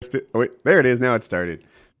missed it. Oh, wait, there it is. Now it started.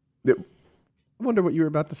 I wonder what you were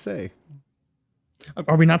about to say.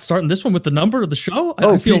 Are we not starting this one with the number of the show?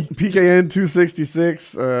 I feel PKN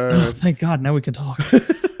 266. Thank God. Now we can talk.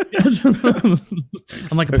 Yes.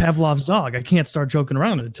 I'm like a Pavlov's dog. I can't start joking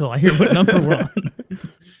around until I hear what number we're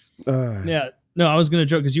on. Yeah. No, I was going to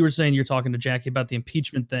joke because you were saying you're talking to Jackie about the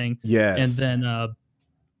impeachment thing. Yes. And then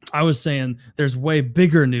I was saying there's way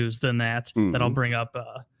bigger news than that that I'll bring up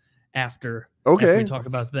after we talk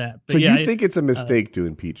about that. But so you think it's a mistake to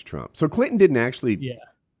impeach Trump? So Clinton didn't actually. Yeah.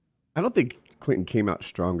 I don't think Clinton came out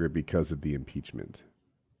stronger because of the impeachment.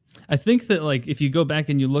 I think that like if you go back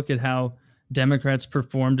and you look at how Democrats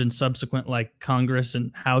performed in subsequent like Congress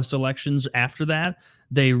and House elections after that,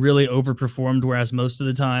 they really overperformed, whereas most of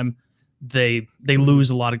the time they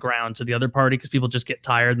lose a lot of ground to the other party because people just get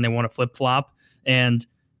tired and they want to flip-flop. And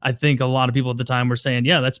I think a lot of people at the time were saying,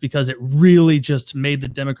 yeah, that's because it really just made the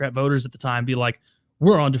Democrat voters at the time be like,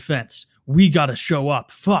 we're on defense. We got to show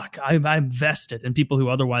up. Fuck, I'm vested. And people who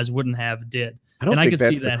otherwise wouldn't have did. I don't think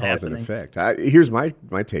that's the cause and effect. Here's my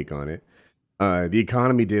take on it. The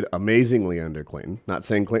economy did amazingly under Clinton. Not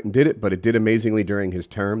saying Clinton did it, but it did amazingly during his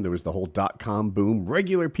term. There was the whole dot-com boom.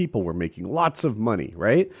 Regular people were making lots of money,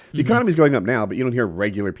 right? The economy's going up now, but you don't hear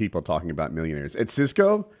regular people talking about millionaires. At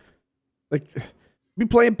Cisco, like, be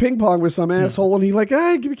playing ping pong with some asshole, and he like,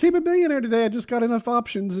 I became a millionaire today. I just got enough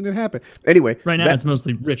options, and it happened. Anyway. Right now, it's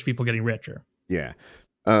mostly rich people getting richer. Yeah.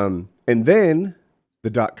 And then the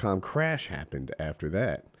dot-com crash happened after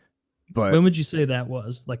that. But when would you say that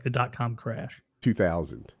was, like the dot-com crash?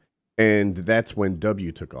 2000. And that's when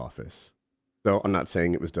W took office. So I'm not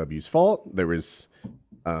saying it was W's fault. There was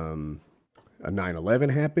a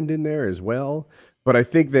 9/11 happened in there as well. But I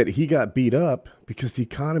think that he got beat up because the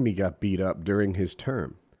economy got beat up during his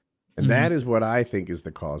term. And that is what I think is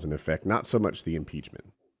the cause and effect, not so much the impeachment.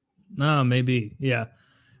 No, maybe. Yeah.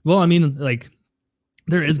 Well, I mean, like,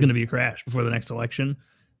 there is going to be a crash before the next election.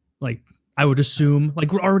 Like, I would assume,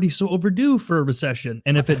 like, we're already so overdue for a recession.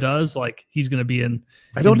 And if it does, like, he's going to be in.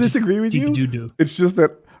 I don't disagree with you. Doo-doo. It's just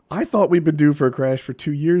that I thought we've been due for a crash for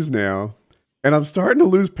 2 years now. And I'm starting to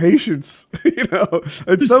lose patience,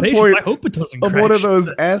 at some point. I hope it doesn't I'm crash. one of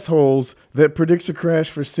those assholes that predicts a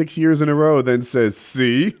crash for 6 years in a row, then says,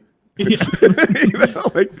 see? Yeah.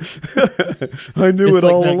 I knew it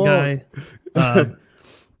all along.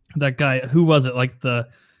 That guy, who was it? Like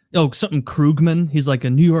something Krugman. He's like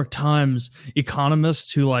a New York Times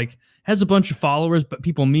economist who like has a bunch of followers, but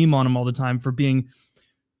people meme on him all the time for being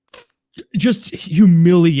just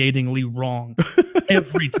humiliatingly wrong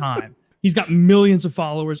every time. He's got millions of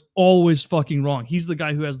followers, always fucking wrong. He's the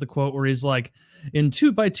guy who has the quote where he's like,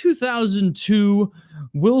 by 2002,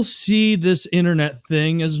 we'll see this internet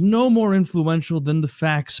thing as no more influential than the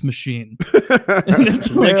fax machine. And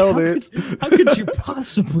it's like, how could you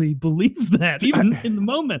possibly believe that, even in the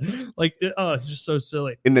moment? Like, it's just so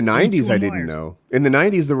silly. In the 90s, I didn't know. In the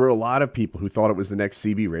 90s, there were a lot of people who thought it was the next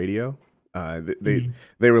CB radio. They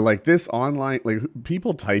were like, this online, like,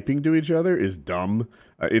 people typing to each other is dumb.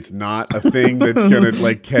 It's not a thing that's gonna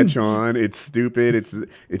like catch on. It's stupid. It's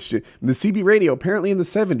the CB radio. Apparently in the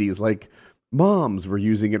 70s, like, moms were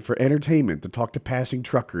using it for entertainment to talk to passing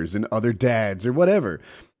truckers and other dads or whatever.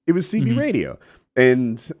 It was CB radio,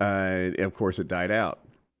 and of course it died out.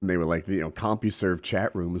 And they were like, CompuServe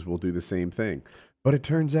chat rooms will do the same thing. But it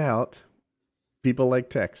turns out people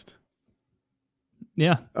like text.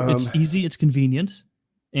 Yeah, it's easy, it's convenient,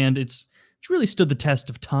 and it's really stood the test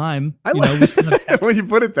of time. We still have text. When you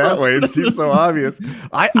put it that way, it seems so obvious.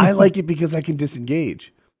 I like it because I can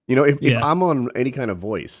disengage. If I'm on any kind of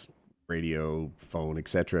voice, radio, phone,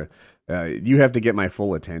 etc., you have to get my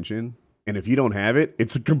full attention. And if you don't have it,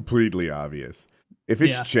 it's completely obvious. If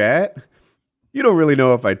it's chat, you don't really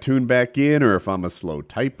know if I tune back in or if I'm a slow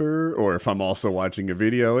typer or if I'm also watching a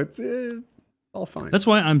video. It's all fine. That's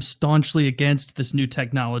why I'm staunchly against this new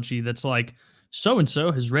technology that's like,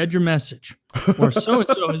 so-and-so has read your message, or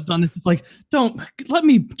so-and-so has done it. It's like, don't let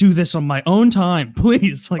me do this on my own time,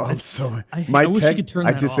 please. Like, I'm sorry. I wish you could turn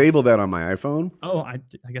that off. I disabled that on my iPhone. Oh, I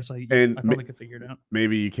guess I probably could figure it out.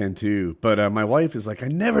 Maybe you can too. But my wife is like, I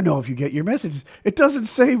never know if you get your messages. It doesn't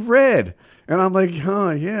say read. And I'm like,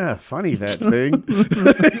 yeah, funny that thing.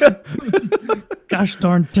 Gosh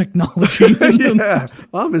darn technology. Yeah,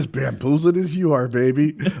 I'm as bamboozled as you are,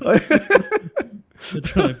 baby.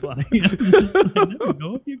 It's really funny. I never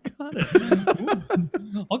know if you got it.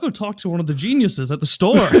 Ooh. I'll go talk to one of the geniuses at the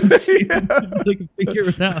store and see if they can figure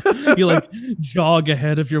it out. You like jog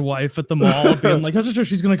ahead of your wife at the mall, being like,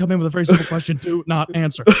 she's going to come in with a very simple question. Do not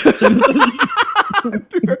answer. So,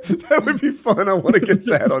 That would be fun. I want to get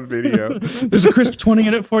that on video. There's a crisp 20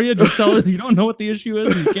 in it for you. Just tell us you don't know what the issue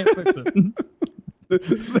is and you can't fix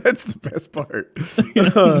it. That's the best part.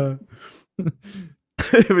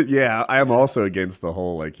 But yeah, I am also against the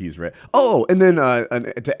whole like he's read. Oh, and then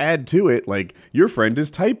to add to it, like your friend is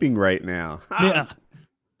typing right now. Yeah,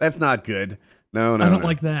 that's not good. No, I don't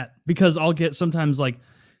like that because I'll get sometimes like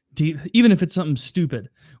deep, even if it's something stupid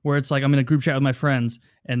where it's like I'm in a group chat with my friends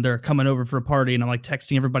and they're coming over for a party and I'm like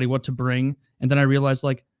texting everybody what to bring, and then I realize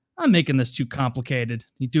like I'm making this too complicated.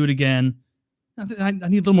 You do it again. I need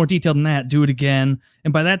a little more detail than that. Do it again.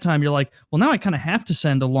 And by that time, you're like, well, now I kind of have to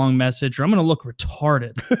send a long message or I'm going to look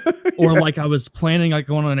retarded. Yeah. Or like I was planning like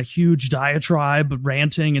going on a huge diatribe,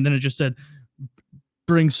 ranting, and then it just said,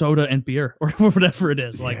 bring soda and beer or whatever it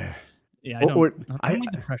is. Like, yeah, I don't like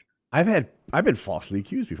the pressure. I've been falsely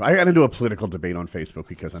accused before. I got into a political debate on Facebook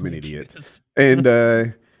because I'm an idiot. And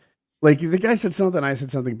like the guy said something, I said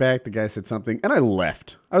something back, the guy said something, and I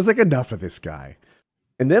left. I was like, enough of this guy.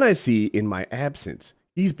 And then I see in my absence,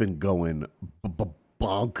 he's been going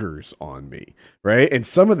bonkers on me, right? And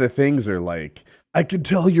some of the things are like, I can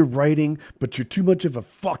tell you're writing, but you're too much of a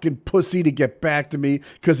fucking pussy to get back to me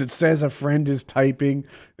because it says a friend is typing.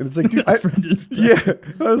 And it's like, dude, yeah,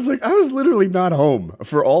 I was like, I was literally not home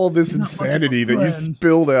for all of this insanity that you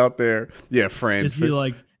spilled out there. Yeah, friend. Is he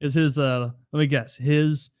like, is his, let me guess,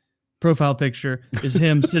 his profile picture is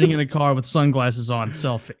him sitting in a car with sunglasses on,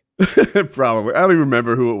 selfie. Probably. I don't even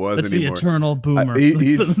remember who it was That's anymore. The eternal boomer.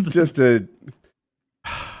 He's just a...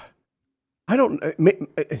 I don't...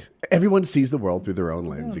 Everyone sees the world through their own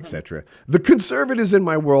lens, etc. The conservatives in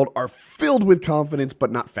my world are filled with confidence,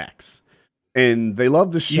 but not facts. And they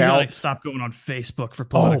love to shout. You gotta stop going on Facebook for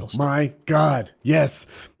political stuff. Oh my God. Yes.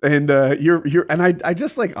 And I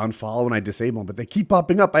just like unfollow and I disable them, but they keep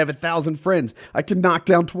popping up. I have 1,000 friends. I can knock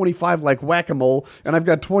down 25 like whack-a-mole, and I've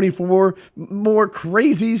got 24 more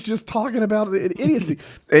crazies just talking about idiocy.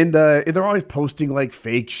 And they're always posting like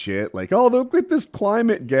fake shit, like, oh, look at this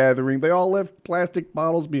climate gathering. They all left plastic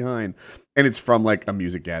bottles behind. And it's from like a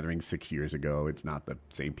music gathering 6 years ago. It's not the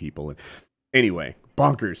same people. Anyway,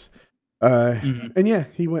 bonkers. And yeah,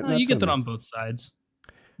 he went. You get that on both sides.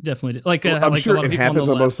 Definitely, like I'm like sure a lot of it happens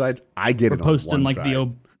on both sides. I get it on posting one like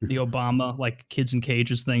side. the Obama like kids in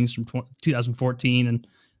cages things from 2014, and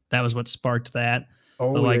that was what sparked that.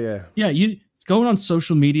 Oh, but like, yeah. You going on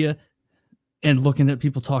social media and looking at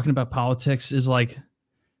people talking about politics is like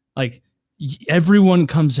everyone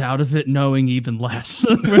comes out of it knowing even less.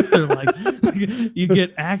 They're like, you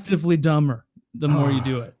get actively dumber the more you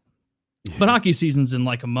do it. Yeah. But hockey season's in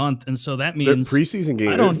like a month, and so that means the preseason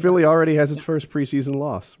game. Philly already has its first preseason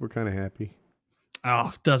loss. We're kind of happy.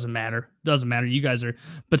 Oh, doesn't matter. Doesn't matter. You guys are.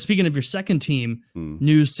 But speaking of your second team,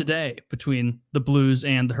 news today between the Blues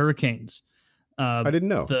and the Hurricanes. I didn't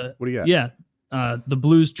know. What do you got? Yeah, the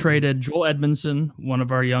Blues traded Joel Edmondson, one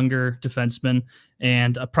of our younger defensemen,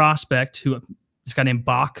 and a prospect this guy named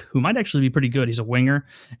Bach, who might actually be pretty good. He's a winger.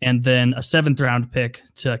 And then a 7th round pick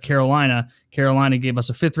to Carolina. Carolina gave us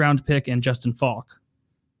a 5th round pick and Justin Falk.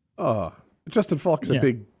 Oh, Justin Falk's a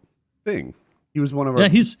big thing. He was one of our... Yeah,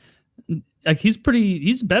 he's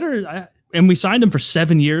better. And we signed him for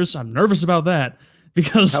 7 years. I'm nervous about that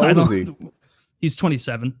because How old is he? He's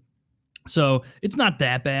 27. So it's not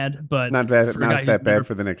that bad, but not that bad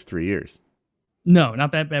for the next 3 years. No,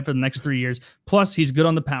 not that bad for the next 3 years. Plus, he's good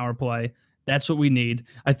on the power play. That's what we need.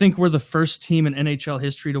 I think we're the first team in NHL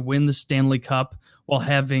history to win the Stanley Cup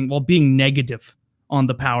while being negative on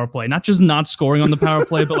the power play. Not just not scoring on the power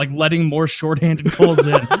play, but like letting more shorthanded goals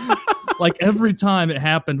in. Like every time it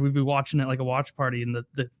happened, we'd be watching it like a watch party. In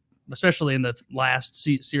especially in the last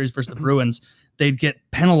series versus the Bruins, they'd get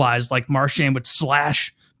penalized. Like Marchand would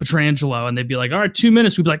slash Pietrangelo, and they'd be like, "All right, 2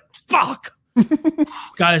 minutes." We'd be like, "Fuck."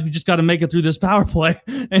 Guys, we just got to make it through this power play.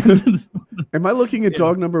 And am I looking at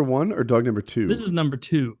dog number 1 or dog number 2? This is number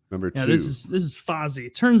 2. Number 2. Yeah, this is Fozzie.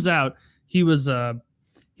 It turns out he was a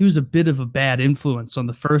bit of a bad influence on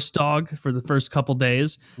the first dog for the first couple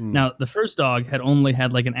days. Now, the first dog had only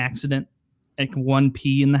had like an accident, like one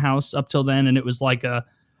pee in the house up till then, and it was like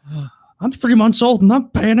I'm 3 months old and I'm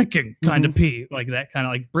panicking kind of pee, like that kind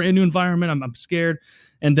of like brand new environment. I'm scared.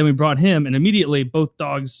 And then we brought him, and immediately both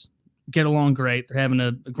dogs get along great. They're having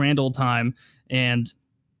a grand old time, and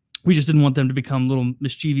we just didn't want them to become little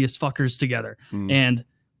mischievous fuckers together. And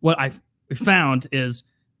what we found is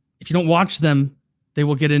if you don't watch them, they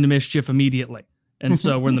will get into mischief immediately. And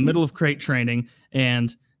so we're in the middle of crate training,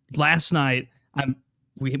 and last night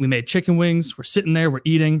we made chicken wings. We're sitting there, we're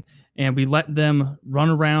eating, and we let them run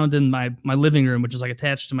around in my living room, which is like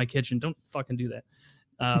attached to my kitchen. Don't fucking do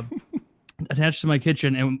that. attached to my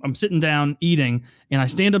kitchen, and I'm sitting down eating, and I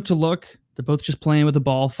stand up to look. They're both just playing with the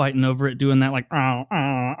ball, fighting over it, doing that like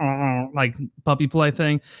like puppy play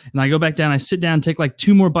thing. And I go back down, I sit down, take like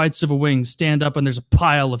 2 more bites of a wing, stand up, and there's a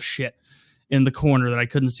pile of shit in the corner that I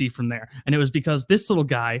couldn't see from there. And it was because this little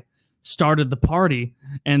guy started the party,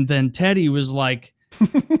 and then Teddy was like,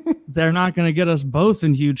 they're not going to get us both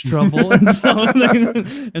in huge trouble. And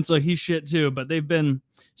so he shit too. But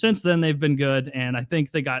since then they've been good. And I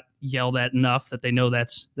think they got yelled at enough that they know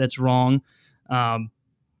that's wrong. But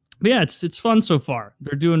yeah, it's fun so far.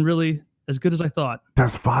 They're doing really as good as I thought.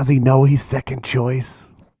 Does Fozzie know he's second choice?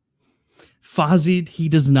 Fozzie, he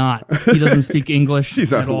does not. He doesn't speak English.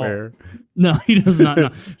 He's at unaware. all. No, he does not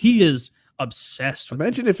know. He is obsessed with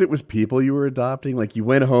Imagine if it was people you were adopting. Like you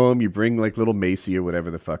went home, you bring like little Macy or whatever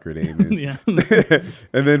the fuck her name is. Yeah.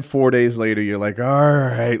 And then 4 days later, you're like, all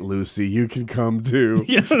right, Lucy, you can come too.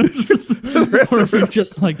 Yeah. Or if you're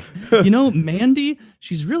just like, Mandy,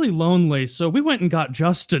 she's really lonely, so we went and got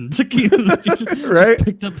Justin to keep Right? just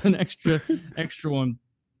picked up an extra one.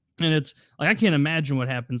 And it's like I can't imagine what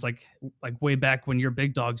happens like way back when your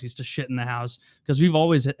big dogs used to shit in the house, because we've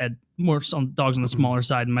always had some dogs on the smaller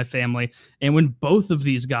side in my family. And when both of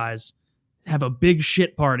these guys have a big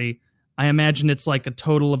shit party, I imagine it's like a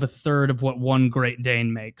total of a third of what one Great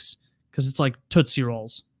Dane makes, because it's like Tootsie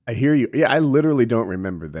Rolls. I hear you. Yeah, I literally don't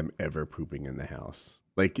remember them ever pooping in the house.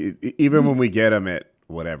 Like even when we get them at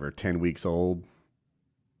whatever 10 weeks old,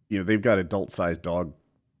 they've got adult-sized dog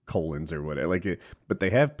colons or whatever, but they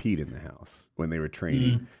have peed in the house when they were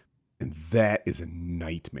training, and that is a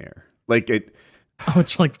nightmare.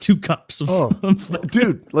 It's like 2 cups of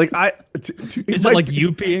dude, like is it like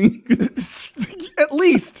you peeing? At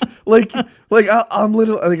least I'm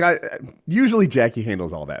little, I usually Jackie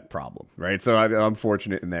handles all that problem, right? So I'm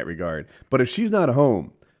fortunate in that regard. But if she's not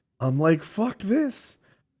home, I'm like, fuck this,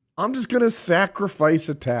 I'm just gonna sacrifice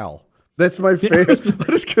a towel. That's my favorite. I'm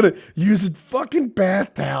just going to use a fucking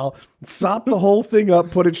bath towel, sop the whole thing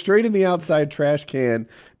up, put it straight in the outside trash can,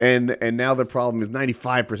 and now the problem is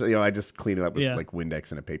 95%. I just clean it up with like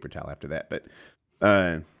Windex and a paper towel after that. But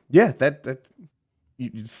that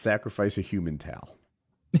you sacrifice a human towel.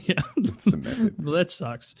 Yeah. That's the method. Well, that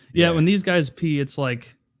sucks. Yeah, when these guys pee, it's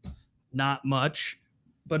like not much,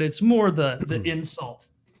 but it's more the insult.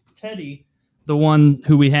 Teddy, the one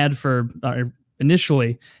who we had for...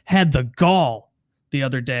 initially had the gall the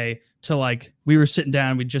other day to we were sitting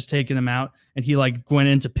down, we'd just taken him out, and he went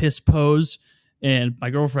into piss pose, and my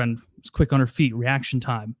girlfriend was quick on her feet, reaction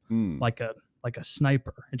time, like a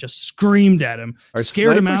sniper, and just screamed at him,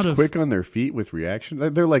 scared him out of... quick on their feet with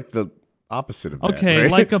reaction? They're like the opposite of that. Okay, right?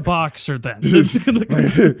 like a boxer then.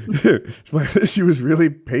 She was really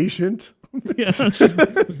patient. Yeah, she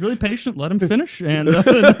was really patient. Let him finish, and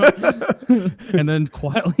then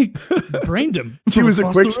quietly brained him. She was a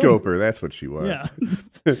quick scoper. That's what she was. Yeah,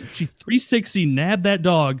 she 360 nabbed that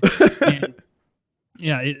dog. And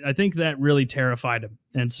I think that really terrified him,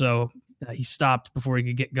 and so he stopped before he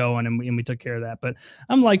could get going, and we took care of that. But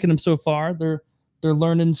I'm liking them so far. They're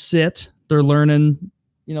learning sit. They're learning,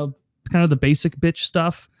 kind of the basic bitch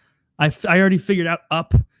stuff. I already figured out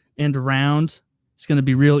up and around. It's going to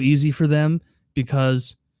be real easy for them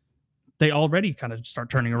because they already kind of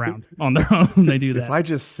start turning around on their own when they do that. If I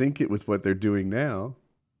just sync it with what they're doing now,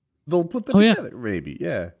 they'll put them together. Yeah. Maybe,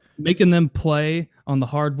 yeah. Making them play on the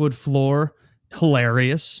hardwood floor,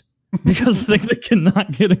 hilarious, because they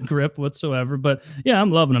cannot get a grip whatsoever. But yeah,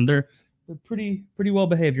 I'm loving them. They're pretty well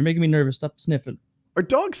behaved. You're making me nervous. Stop sniffing. Are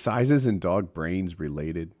dog sizes and dog brains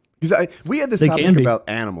related? Because we had this topic about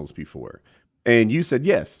animals before. And you said,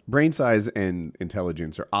 yes, brain size and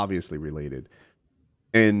intelligence are obviously related.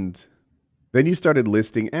 And then you started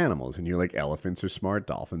listing animals, and you're like, elephants are smart,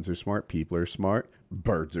 dolphins are smart, people are smart,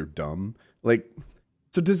 birds are dumb.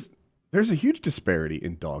 There's a huge disparity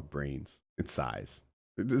in dog brains and size.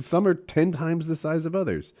 Some are 10 times the size of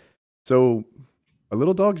others. So are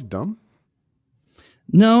little dogs dumb?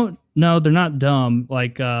 No, they're not dumb.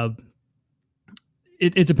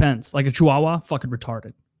 It depends. Like a Chihuahua, fucking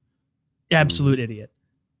retarded. Absolute idiot.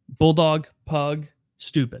 Bulldog, pug,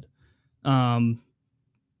 stupid.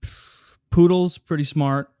 Poodles, pretty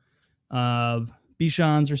smart.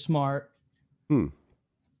 Bichons are smart.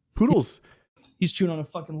 Poodles. He's chewing on a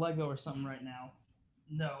fucking Lego or something right now.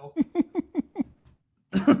 No.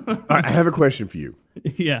 I have a question for you.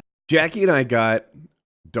 Yeah. Jackie and I got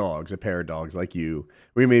dogs, a pair of dogs like you.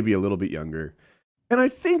 We may be a little bit younger. And I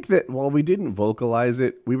think that while we didn't vocalize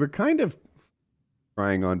it, we were kind of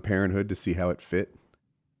trying on parenthood to see how it fit.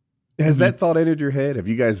 Has that thought entered your head? Have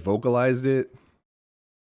you guys vocalized it?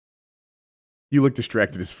 You look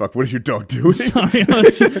distracted as fuck. What is your dog doing? Sorry,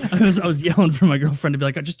 I was yelling for my girlfriend to be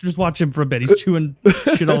like, just watch him for a bit. He's chewing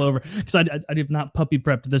shit all over because I have not puppy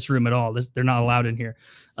prepped this room at all. They're not allowed in here.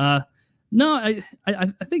 No, I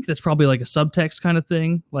think that's probably like a subtext kind of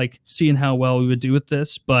thing, like seeing how well we would do with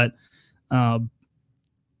this. But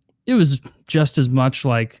it was just as much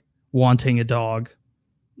like wanting a dog.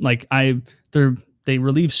 Like they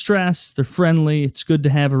relieve stress. They're friendly. It's good to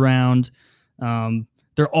have around.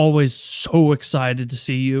 They're always so excited to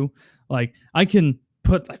see you. Like I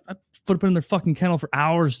put them in their fucking kennel for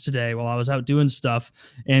hours today while I was out doing stuff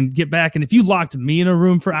and get back. And if you locked me in a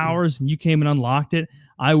room for hours and you came and unlocked it,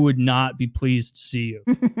 I would not be pleased to see you.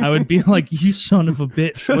 I would be like, you son of a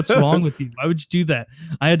bitch. What's wrong with you? Why would you do that?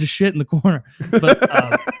 I had to shit in the corner. But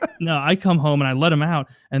no, I come home and I let them out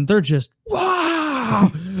and they're just,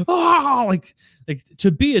 wow. Oh, like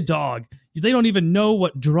to be a dog, they don't even know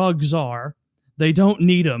what drugs are. They don't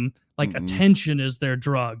need them. Like attention is their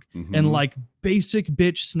drug. And like basic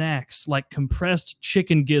bitch snacks, like compressed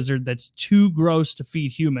chicken gizzard that's too gross to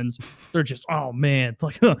feed humans. They're just, oh man,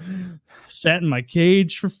 like sat in my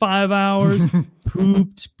cage for 5 hours,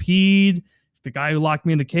 pooped, peed. The guy who locked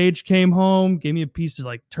me in the cage came home, gave me a piece of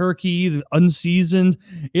like turkey, unseasoned.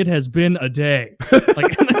 It has been a day.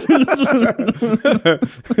 Like,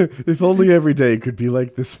 if only every day could be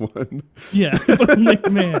like this one. Yeah, like,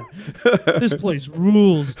 man, this place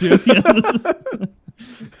rules, dude.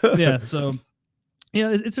 Yeah, so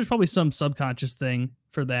yeah, there's probably some subconscious thing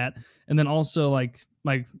for that, and then also like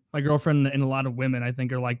my girlfriend and a lot of women I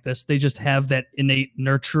think are like this. They just have that innate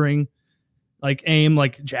nurturing like aim.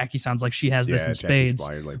 Like Jackie sounds like she has this in spades,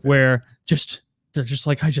 like where they're just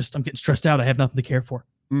like, I'm getting stressed out. I have nothing to care for.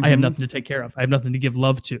 I have nothing to take care of. I have nothing to give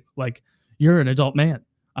love to. Like, you're an adult man.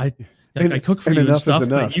 I cook for you and stuff,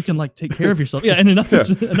 but you can like take care of yourself. Yeah, and enough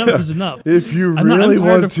is enough. If you really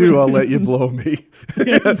want to, I'll let you blow me.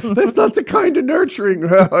 That's not the kind of nurturing.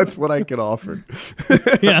 Well, that's what I can offer.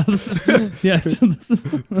 Yeah.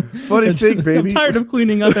 Funny thing, baby. I'm tired of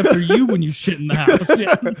cleaning up after you when you shit in the house.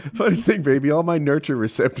 Yeah. Funny thing, baby. All my nurture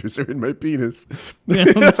receptors are in my penis. Yeah,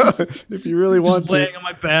 if you really want to. Laying on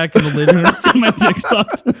my back in the living room, my dick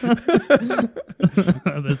sucked.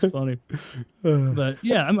 That's funny. But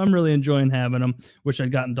yeah, I'm really enjoying having them. Wish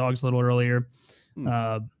I'd gotten dogs a little earlier.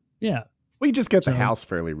 Yeah. Well, you just get the house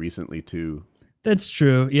fairly recently too. That's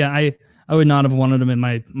true. Yeah, I would not have wanted them in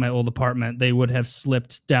my old apartment. They would have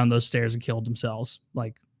slipped down those stairs and killed themselves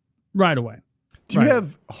like right away. Do you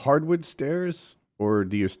have hardwood stairs, or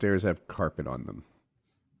do your stairs have carpet on them?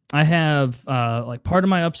 I have like part of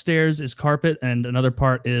my upstairs is carpet and another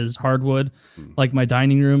part is hardwood. Like my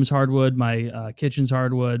dining room is hardwood, my kitchen's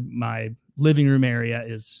hardwood, my living room area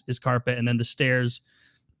is carpet, and then the stairs,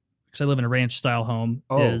 because I live in a ranch style home,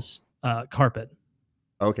 is carpet.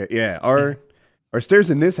 Okay, yeah. Our stairs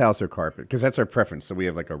in this house are carpet because that's our preference. So we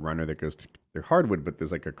have like a runner that goes to, they're hardwood, but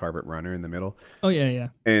there's like a carpet runner in the middle. Oh yeah.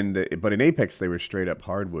 And but in Apex they were straight up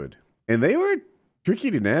hardwood, and they were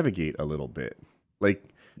tricky to navigate a little bit. Like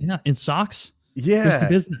in socks. Yeah, risky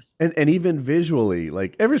business. And even visually,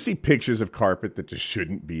 like ever see pictures of carpet that just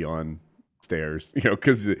shouldn't be on stairs,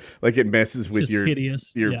 because like it messes with your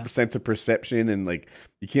sense of perception, and like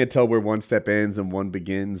you can't tell where one step ends and one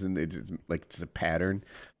begins, and it's like it's a pattern.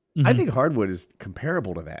 I think hardwood is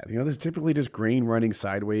comparable to that. There's typically just grain running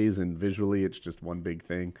sideways, and visually it's just one big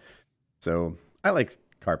thing. So I like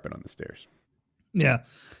carpet on the stairs. Yeah,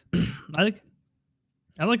 I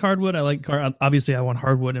like hardwood. Obviously I want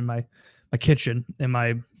hardwood in my kitchen and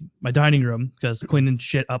my dining room because cleaning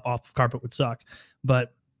shit up off of carpet would suck.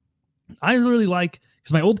 But I really like,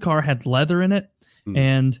 because my old car had leather in it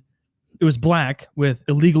and it was black with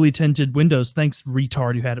illegally tinted windows. Thanks,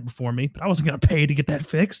 retard who had it before me. But I wasn't going to pay to get that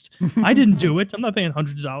fixed. I didn't do it. I'm not paying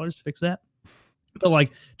hundreds of dollars to fix that. But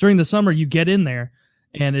like during the summer, you get in there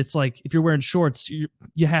and it's like, if you're wearing shorts,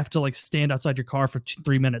 you have to like stand outside your car for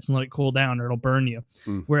 3 minutes and let it cool down or it'll burn you.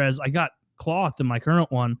 Whereas I got cloth in my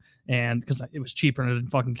current one, and because it was cheaper and I didn't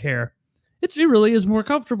fucking care, it really is more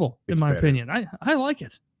comfortable in my opinion. I like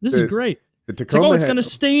it. This is great. The Tacoma, it's like, it's going to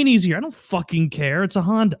stain easier. I don't fucking care. It's a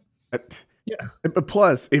Honda. Yeah. But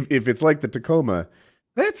plus, if it's like the Tacoma,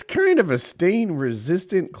 that's kind of a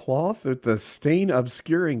stain-resistant cloth with the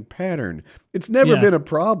stain-obscuring pattern. It's never been a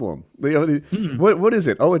problem. What is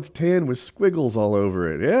it? Oh, it's tan with squiggles all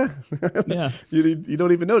over it. Yeah. You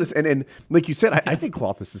don't even notice. And like you said, I think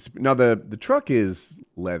cloth is now the truck is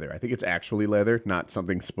leather. I think it's actually leather, not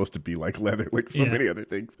something supposed to be like leather, like so many other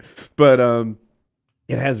things. But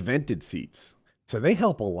it has vented seats, so they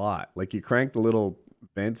help a lot. Like you crank the little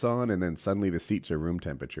vents on, and then suddenly the seats are room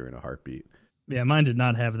temperature in a heartbeat. Yeah, mine did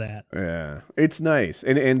not have that. Yeah, it's nice.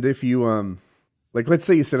 And if you Like, let's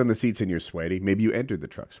say you sit on the seats and you're sweaty. Maybe you entered the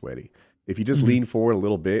truck sweaty. If you just lean forward a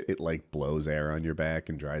little bit, it like blows air on your back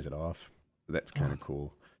and dries it off. That's kind of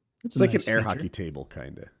cool. It's like an air hockey table,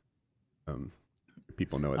 kind of.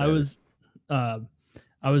 People know what that is. I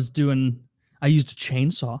used a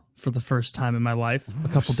chainsaw for the first time in my life a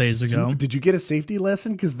couple days ago. Did you get a safety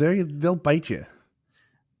lesson? Because they'll bite you.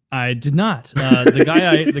 I did not.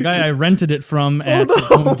 The guy I rented it from at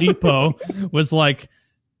Home Depot was like,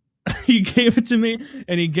 he gave it to me,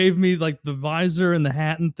 and he gave me like the visor and the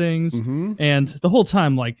hat and things, and the whole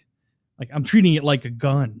time like I'm treating it like a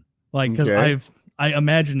gun, like because I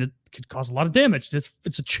imagine it could cause a lot of damage.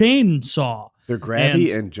 It's a chainsaw. They're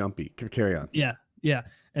grabby and jumpy. Carry on. Yeah.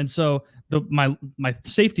 And so my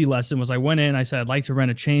safety lesson was I went in, I said, I'd like to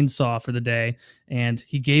rent a chainsaw for the day. And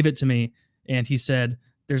he gave it to me. And he said,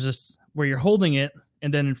 there's this where you're holding it.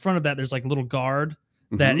 And then in front of that, there's like a little guard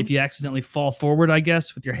that if you accidentally fall forward, I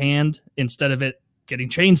guess, with your hand, instead of it getting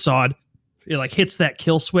chainsawed, it like hits that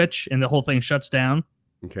kill switch and the whole thing shuts down.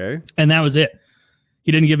 Okay. And that was it.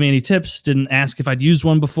 He didn't give me any tips, didn't ask if I'd used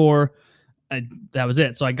one before. That was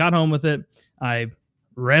it. So I got home with it. I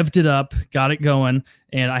revved it up, got it going,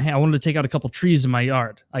 and I wanted to take out a couple trees in my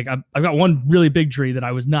yard. Like I've got one really big tree that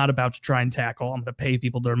I was not about to try and tackle. I'm going to pay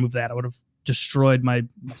people to remove that. I would have destroyed my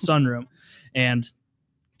sunroom. And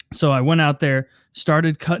so I went out there,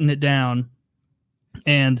 started cutting it down,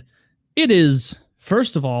 and it is,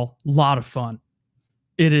 first of all, a lot of fun.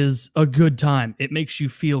 It is a good time. It makes you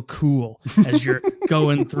feel cool as you're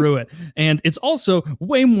going through it. And it's also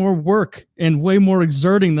way more work and way more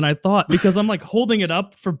exerting than I thought, because I'm like holding it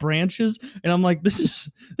up for branches and I'm like, this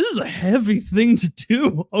is a heavy thing to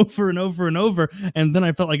do over and over and over. And then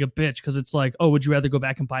I felt like a bitch because it's like, oh, would you rather go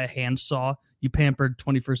back and buy a hand saw, you pampered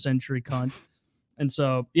 21st century cunt? And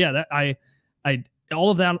so, yeah, that I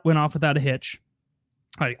all of that went off without a hitch.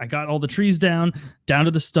 I got all the trees down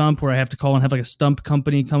to the stump where I have to call and have like a stump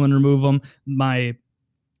company come and remove them. My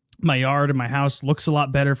yard and my house looks a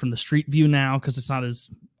lot better from the street view now because it's not as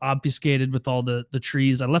obfuscated with all the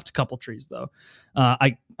trees. I left a couple trees though.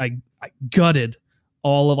 I gutted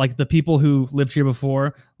all of like the people who lived here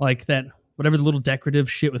before, like that whatever the little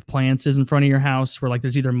decorative shit with plants is in front of your house where like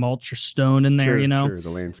there's either mulch or stone in there, Sure, the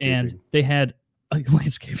landscaping. And they had like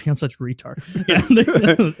landscaping. I'm such a retard. Yeah,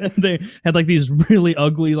 they had like these really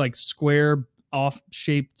ugly, like square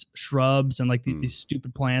off-shaped shrubs and like these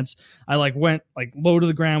stupid plants. I like went like low to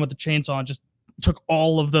the ground with the chainsaw and just took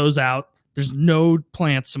all of those out. There's no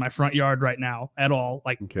plants in my front yard right now at all.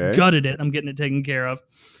 Like gutted it. I'm getting it taken care of.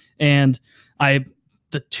 And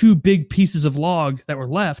the two big pieces of log that were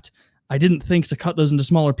left, I didn't think to cut those into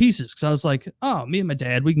smaller pieces because I was like, oh, me and my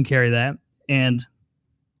dad, we can carry that. And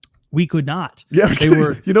we could not. Yeah, they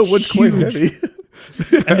were. You know what's quite heavy.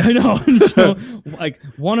 I know. And so, like,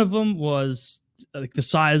 one of them was like the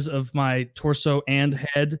size of my torso and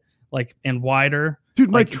head, like, and wider. Dude,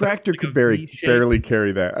 my like, tractor like could barely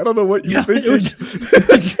carry that. I don't know what you're thinking.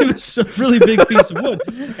 It was a really big piece of wood.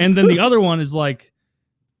 And then the other one is like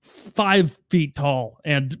 5 feet tall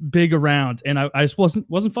and big around. And I just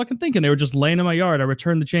wasn't fucking thinking. They were just laying in my yard. I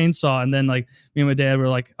returned the chainsaw, and then like me and my dad were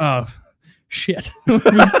like, oh shit, we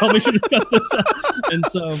probably should have cut this out.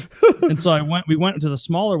 And so we went to the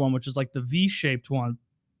smaller one, which is like the V-shaped one.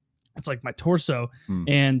 It's like my torso.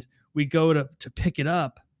 And we go to pick it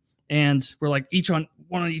up, and we're like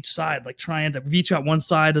one on each side, like trying to reach out one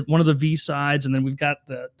side of one of the V sides, and then we've got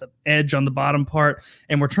the edge on the bottom part,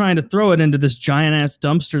 and we're trying to throw it into this giant ass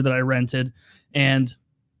dumpster that I rented. And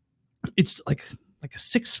it's like a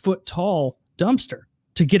 6 foot tall dumpster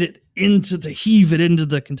to get it to heave it into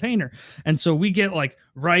the container. And so we get like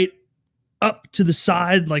right up to the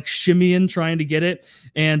side, like shimmying, trying to get it.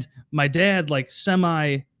 And my dad like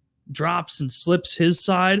semi drops and slips his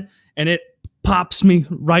side, and it pops me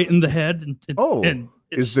right in the head. And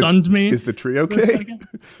it stunned me. Is the tree okay?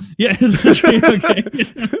 Yeah, is the tree okay?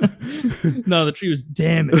 No, the tree was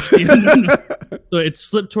damaged. So it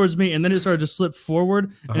slipped towards me, and then it started to slip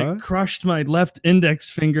forward, and it crushed my left index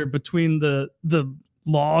finger between the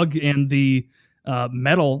log and the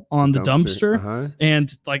metal on the dumpster.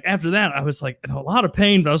 And like after that, I was like in a lot of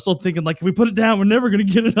pain, but I was still thinking like, if we put it down, we're never going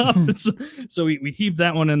to get it up. So we heaved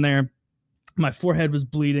that one in there. My forehead was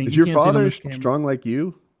bleeding. Is your father strong like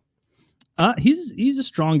you? He's a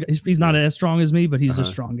strong guy. He's not as strong as me, but he's a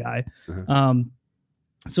strong guy.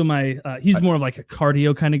 So he's more of like a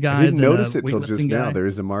cardio kind of guy. I didn't notice it till just now. There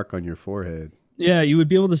is a mark on your forehead. Yeah, you would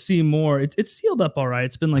be able to see more. It's sealed up all right.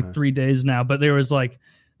 It's been like 3 days now, but there was like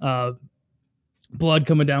blood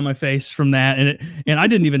coming down my face from that, and I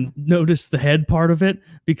didn't even notice the head part of it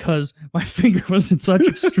because my finger was in such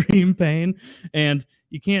extreme pain. And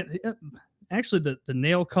you can't. actually the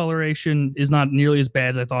nail coloration is not nearly as bad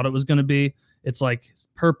as I thought it was going to be. It's like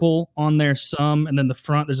purple on there some, and then the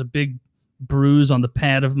front there's a big bruise on the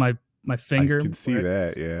pad of my finger. I can see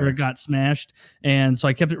that, yeah. Where it got smashed, and so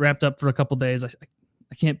I kept it wrapped up for a couple days. I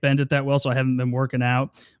can't bend it that well, so I haven't been working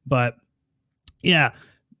out. But yeah,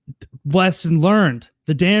 lesson learned.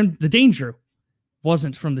 The danger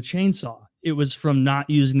wasn't from the chainsaw. It was from not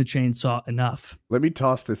using the chainsaw enough. Let me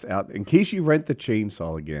toss this out in case you rent the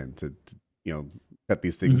chainsaw again to cut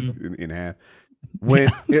these things in half. When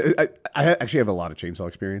I actually have a lot of chainsaw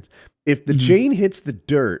experience. If the chain hits the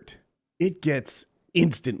dirt, it gets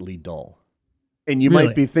instantly dull. And you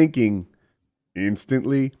might be thinking,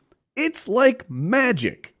 instantly? It's like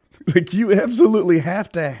magic. Like you absolutely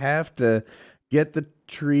have to get the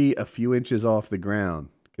tree a few inches off the ground.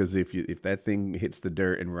 Because if that thing hits the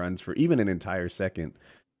dirt and runs for even an entire second,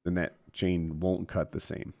 then that chain won't cut the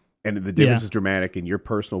same. And the difference is dramatic, and your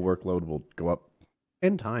personal workload will go up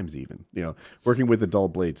 10 times even. Working with a dull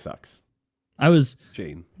blade sucks. I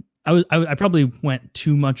probably went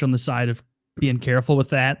too much on the side of being careful with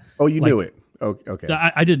that. Oh, you knew it. Oh, okay.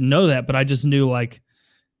 I didn't know that, but I just knew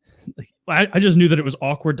I just knew that it was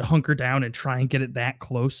awkward to hunker down and try and get it that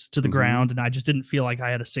close to the ground, and I just didn't feel like I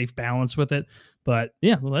had a safe balance with it. But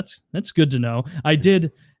yeah, well, that's good to know. I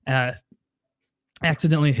did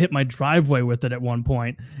accidentally hit my driveway with it at one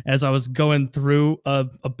point as I was going through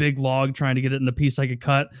a big log trying to get it in a piece I could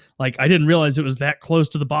cut. Like I didn't realize it was that close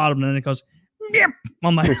to the bottom, and then it goes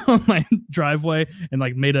on my driveway and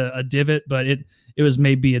like made a divot, but it was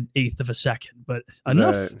maybe an eighth of a second, but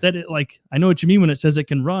enough that it I know what you mean when it says it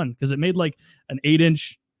can run, because it made like an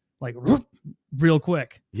 8-inch real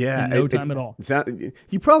quick. Yeah, in no time at all.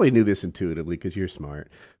 You probably knew this intuitively because you're smart,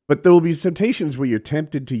 but there will be temptations where you're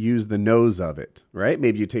tempted to use the nose of it, right?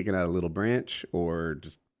 Maybe you're taking out a little branch or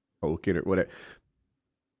just poke it or whatever.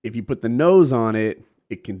 If you put the nose on it,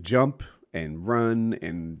 it can jump and run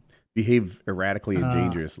and behave erratically and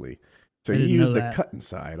dangerously. So you use the cutting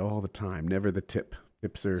side all the time, never the tip.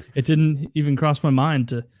 Tips are. It didn't even cross my mind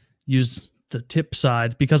to use the tip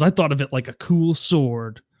side because I thought of it like a cool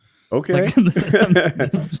sword. Okay.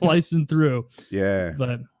 Slicing through. Yeah.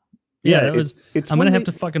 But yeah, I'm going to have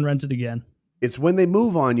to fucking rent it again. It's when they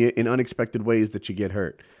move on you in unexpected ways that you get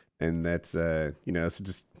hurt. And that's, so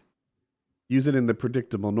just use it in the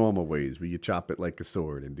predictable, normal ways where you chop it like a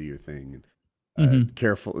sword and do your thing.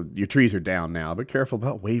 Careful, your trees are down now, but careful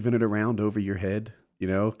about waving it around over your head,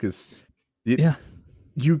 because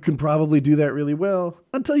you can probably do that really well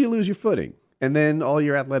until you lose your footing. And then all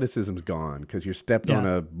your athleticism's gone because you're stepped on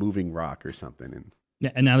a moving rock or something.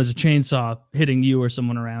 And now there's a chainsaw hitting you or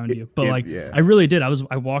someone around you. But I really did.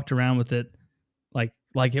 I walked around with it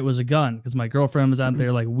like it was a gun because my girlfriend was out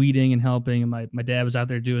there like weeding and helping, and my dad was out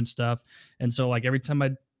there doing stuff. And so like every time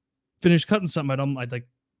I'd finish cutting something, I'd like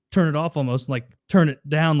turn it off almost, like turn it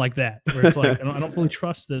down like that, where it's like I don't fully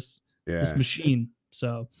trust this machine.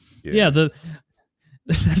 So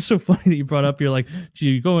that's so funny that you brought up. You're like, did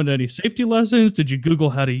you go into any safety lessons? Did you Google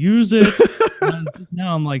how to use it?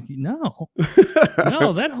 Now I'm like, no,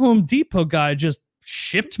 that Home Depot guy just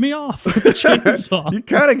shipped me off with a chainsaw. You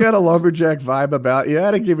kind of got a lumberjack vibe about you.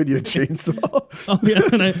 I'd have given you a chainsaw. Oh yeah,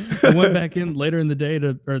 and I went back in later in the day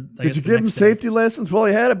did you give him safety lessons? Well,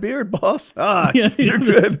 he had a beard, boss. You're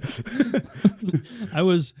good.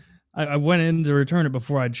 I went in to return it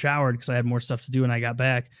before I'd showered because I had more stuff to do when I got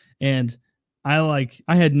back, and I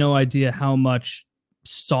had no idea how much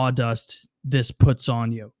sawdust this puts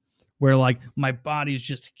on you, where like my body's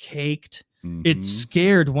just caked. It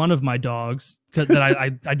scared one of my dogs that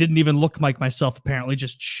I didn't even look like myself, apparently,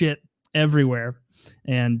 just shit everywhere.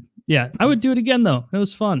 And yeah, I would do it again though. It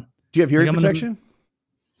was fun. Do you have hearing protection?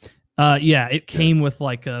 Yeah, it came with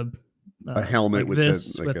like a helmet like with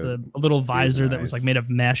a little visor that was like made of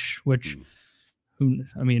mesh, which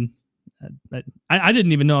I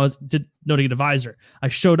didn't even know to get a visor. I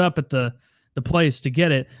showed up at the place to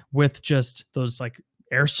get it with just those like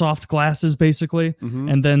airsoft glasses basically,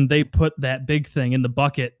 and then they put that big thing in the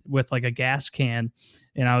bucket with like a gas can,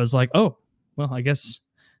 and I was like, oh well, I guess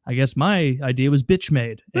my idea was bitch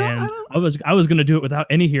made, and I was going to do it without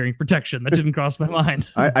any hearing protection. That didn't cross my mind.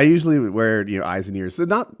 I usually wear eyes and ears, so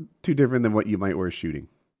not too different than what you might wear shooting.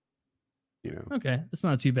 Okay, that's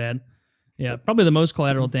not too bad. Yeah, probably the most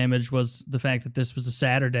collateral damage was the fact that this was a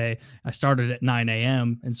Saturday. I started at 9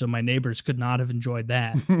 a.m., and so my neighbors could not have enjoyed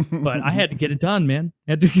that. But I had to get it done, man.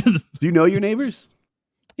 Do you know your neighbors?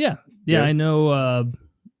 Yeah, I know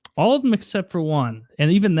all of them except for one. And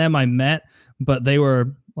even them I met, but they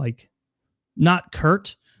were like not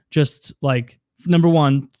curt, just like number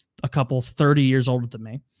one, a couple 30 years older than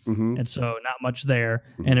me. Mhm. and so not much there.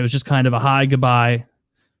 And it was just kind of a hi, goodbye,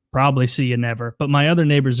 probably see you never. But my other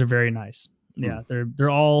neighbors are very nice. Yeah, they're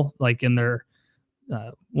all like in their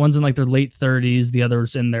one's in like their late 30s, the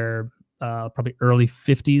other's in their probably early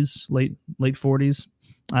 50s, late 40s.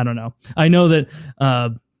 I don't know. I know that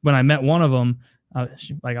when I met one of them,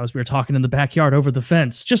 we were talking in the backyard over the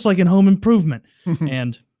fence, just like in Home Improvement,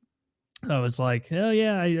 and I was like, oh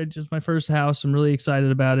yeah, I just my first house. I'm really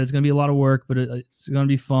excited about it. It's gonna be a lot of work, but it's gonna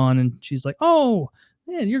be fun. And she's like, oh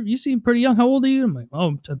man, you seem pretty young. How old are you? I'm like,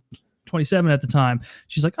 oh, 27 at the time.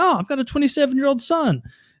 She's like, oh, I've got a 27-year-old son.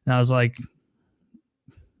 And I was like,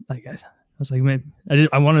 man, I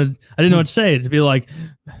didn't know what to say. To be like,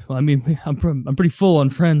 well, I mean, I'm pretty full on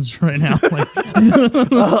friends right now. Like,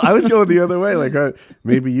 well, I was going the other way. Like,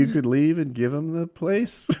 maybe you could leave and give him the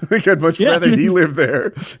place. Like, I'd much rather he live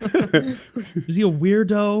there. Is he a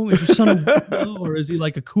weirdo? Is your son a weirdo, or is he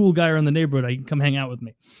like a cool guy around the neighborhood? I can come hang out with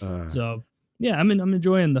me. So yeah, I'm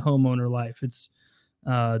enjoying the homeowner life. It's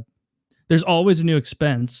there's always a new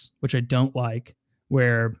expense, which I don't like,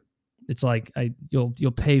 where it's like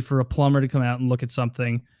you'll pay for a plumber to come out and look at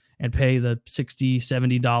something and pay the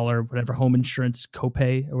 $60-$70 whatever home insurance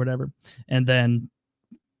copay or whatever, and then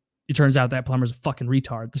it turns out that plumber's a fucking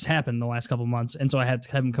retard. This happened in the last couple of months, and so I had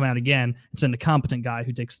to have him come out again and send a competent guy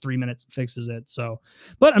who takes 3 minutes and fixes it. So,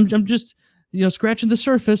 but I'm just scratching the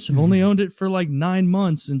surface. I've only owned it for like 9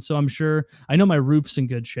 months, and so I'm sure I know my roof's in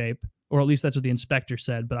good shape, or at least that's what the inspector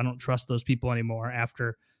said. But I don't trust those people anymore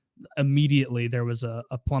after immediately there was a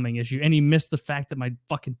plumbing issue, and he missed the fact that my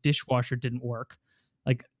fucking dishwasher didn't work.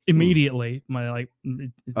 Like immediately,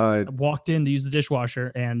 I walked in to use the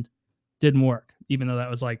dishwasher and didn't work, even though that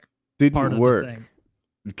was like didn't work.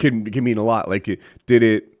 Can mean a lot. Like, did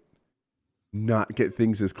it not get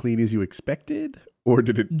things as clean as you expected, or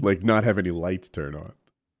did it like not have any lights turn on?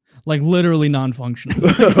 Like literally non-functioning.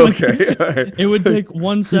 Okay, right. It would take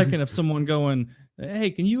 1 second of someone going,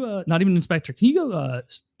 hey, can you not even inspector, can you go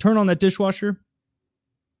turn on that dishwasher?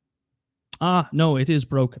 No, it is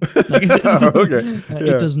broken. Like,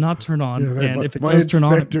 it does not turn on. Yeah, and if it does turn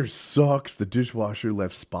on, my inspector sucks. The dishwasher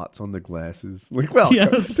left spots on the glasses. Like, well,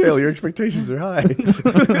 Dale, your expectations are high.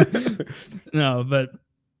 No, but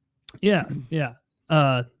yeah.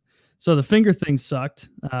 So the finger thing sucked.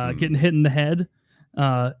 Getting hit in the head.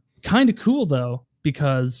 Kind of cool though,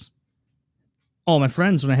 because all my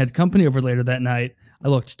friends, when I had company over later that night, I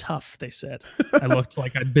looked tough. They said I looked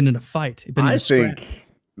like I'd been in a fight. I think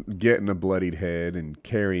getting a bloodied head and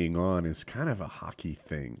carrying on is kind of a hockey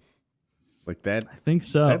thing. Like that. I think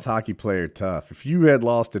so. That's hockey player tough. If you had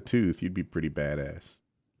lost a tooth, you'd be pretty badass.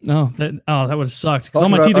 No, that would have sucked because all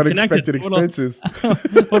my teeth are connected. Expenses.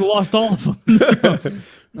 Would have lost all of them. So,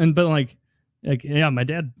 but like, yeah, my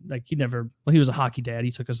dad, like he was a hockey dad.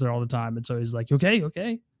 He took us there all the time. And so he's like, okay.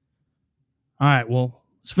 All right, well,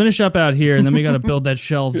 let's finish up out here. And then we got to build that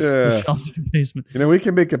shelves in the basement. We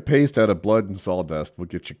can make a paste out of blood and sawdust. We'll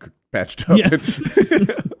get you patched up. Yes.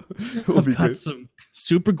 I've got some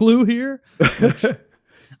super glue here.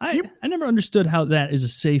 I never understood how that is a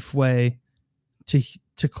safe way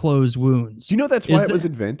to close wounds. Do you know that's why it was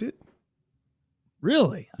invented?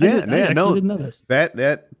 Really? Yeah, I didn't know this.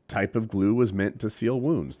 That type of glue was meant to seal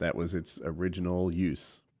wounds. That was its original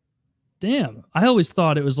use. Damn. I always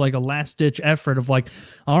thought it was like a last-ditch effort of like,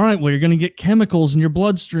 all right, well, you're going to get chemicals in your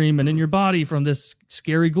bloodstream and in your body from this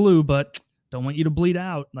scary glue, but don't want you to bleed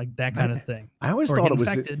out, like that kind of thing. I always thought it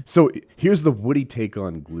was... So here's the Woody take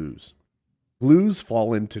on glues. Glues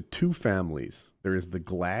fall into two families. There is the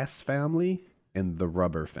glass family and the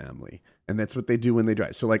rubber family. And that's what they do when they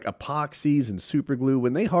dry. So like epoxies and super glue,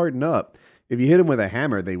 when they harden up, if you hit them with a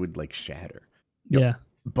hammer, they would like shatter. Yeah.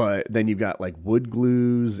 But then you've got like wood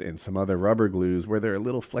glues and some other rubber glues where they're a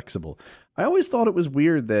little flexible. I always thought it was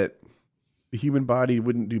weird that the human body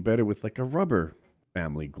wouldn't do better with like a rubber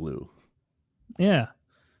family glue. Yeah.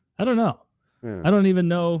 I don't know. Yeah. I don't even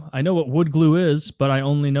know. I know what wood glue is, but I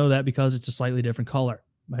only know that because it's a slightly different color.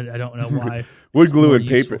 I don't know why. Wood glue and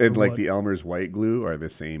paper and like the Elmer's white glue are the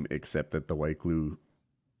same, except that the white glue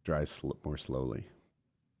dries more slowly.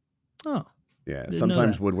 Oh. Yeah.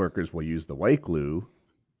 Sometimes woodworkers will use the white glue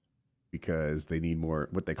because they need more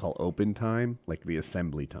what they call open time, like the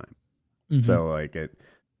assembly time. Mm-hmm. So like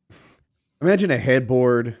imagine a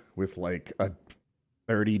headboard with like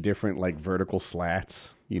 30 different like vertical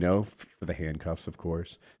slats, for the handcuffs, of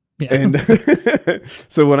course. Yeah. And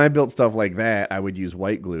so when I built stuff like that, I would use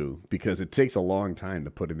white glue because it takes a long time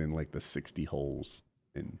to put it in like the 60 holes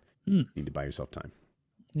and you need to buy yourself time.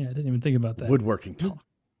 Yeah, I didn't even think about that. Woodworking talk.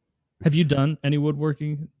 Have you done any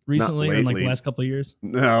woodworking recently or in like the lately. last couple of years?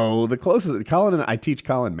 No, the closest Colin and I teach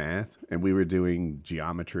Colin math, and we were doing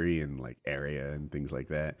geometry and like area and things like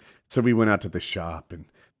that. So we went out to the shop and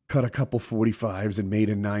cut a couple 45s and made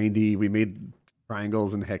a 90. We made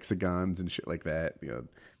triangles and hexagons and shit like that. You know,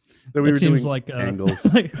 so we It were seems doing like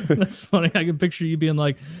angles. like, that's funny. I can picture you being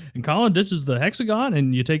like, and Colin, this is the hexagon,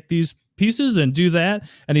 and you take these pieces and do that.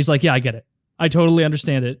 And he's like, yeah, I get it. I totally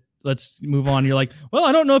understand it. Let's move on. You're like, well,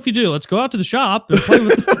 I don't know if you do. Let's go out to the shop and play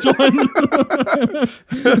with the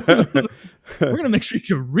toy. We're gonna make sure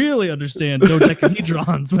you really understand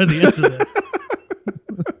dodecahedrons by the end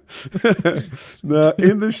of this. No,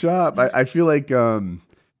 in the shop, I feel like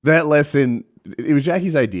that lesson. It was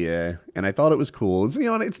Jackie's idea, and I thought it was cool. It's, you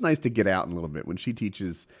know, it's nice to get out in a little bit. When she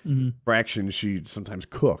teaches fractions, she sometimes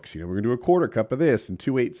cooks. You know, we're gonna do a quarter cup of this and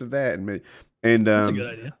 2/8 of that, and That's a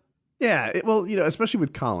good idea. yeah. Well, you know, especially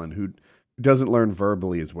with Colin, who doesn't learn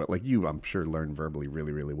verbally as well. Like you, I'm sure, learn verbally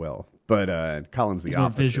really, really well. But Colin's the It's more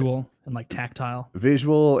opposite. visual and like tactile.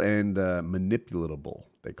 Visual and manipulatable,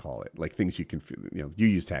 they call it. Like things you can feel. You know, you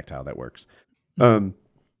use tactile, that works.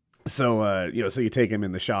 So you know, so you take him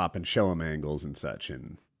in the shop and show him angles and such,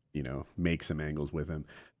 and you know, make some angles with him.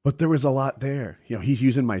 But there was a lot there. You know, he's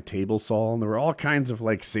using my table saw, and there were all kinds of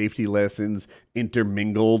like safety lessons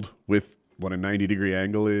intermingled with what a 90-degree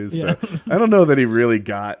angle is. Yeah. So I don't know that he really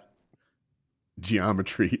got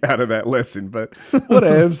geometry out of that lesson, but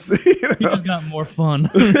whatevs. You know? He just got more fun.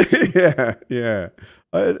 yeah.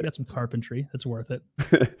 Got some carpentry. That's worth it.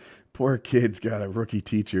 Poor kid's got a rookie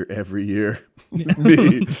teacher every year. Yeah.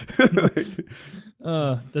 Me.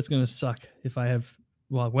 That's gonna suck if I have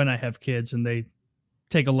when I have kids and they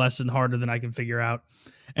take a lesson harder than I can figure out.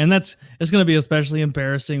 And it's gonna be especially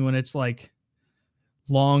embarrassing when it's like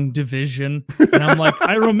long division and I'm like,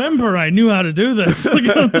 I remember I knew how to do this.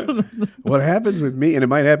 What happens with me, and it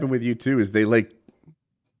might happen with you too, is they like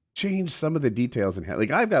change some of the details in how,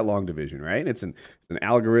 like I've got long division, right? It's an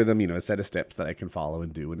algorithm, you know, a set of steps that I can follow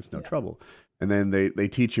and do, and it's no trouble. And then they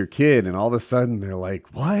teach your kid, and all of a sudden they're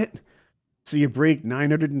like, what? So you break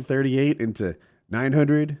 938 into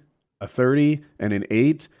 900, a 30, and an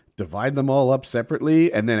 8, divide them all up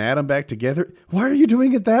separately, and then add them back together? Why are you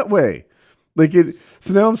doing it that way? Like it.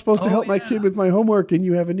 So now I'm supposed to help my kid with my homework, and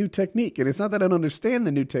you have a new technique. And it's not that I don't understand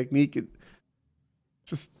the new technique. It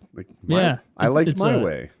just like I liked my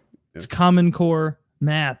way. It's Common Core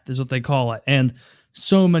math is what they call it. And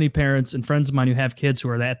so many parents and friends of mine who have kids who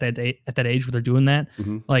are at that age where they're doing that.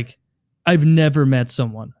 Like I've never met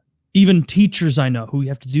someone, even teachers I know who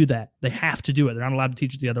have to do that. They have to do it. They're not allowed to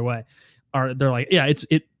teach it the other way. They're like, yeah,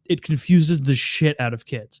 it confuses the shit out of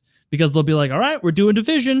kids because they'll be like, all right, we're doing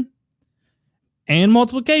division and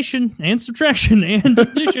multiplication and subtraction and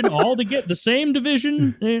addition all to get the same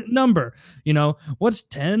division number. You know, what's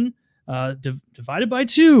 10 divided by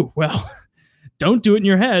 2? Well, don't do it in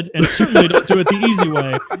your head, and certainly don't do it the easy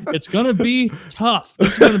way. It's going to be tough.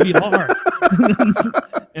 It's going to be hard.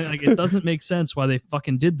 And like, it doesn't make sense why they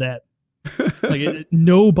fucking did that. Like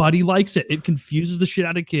nobody likes it. It confuses the shit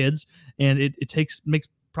out of kids, and it makes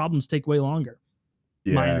problems take way longer.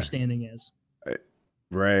 Yeah. My understanding is.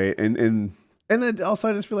 Right. And then also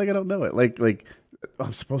I just feel like I don't know it. Like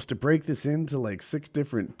I'm supposed to break this into like 6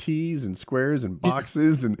 different T's and squares and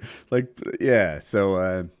boxes and like, yeah.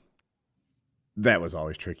 So that was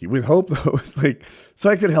always tricky. With Hope though, it's like, so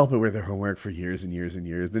I could help her with her homework for years and years and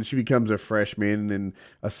years. Then she becomes a freshman and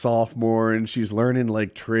a sophomore, and she's learning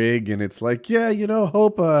like trig, and it's like, yeah, you know,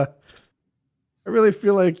 Hope, I really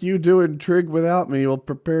feel like you doing trig without me will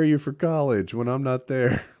prepare you for college when I'm not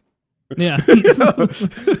there. Yeah. You know?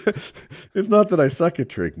 It's not that I suck at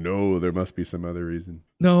trig. No, there must be some other reason.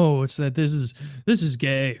 No, it's that this is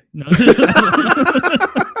gay. No.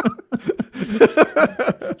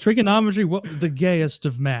 Trigonometry, the gayest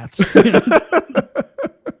of maths.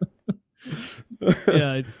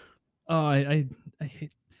 Yeah. I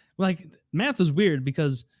hate, like, math is weird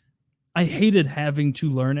because I hated having to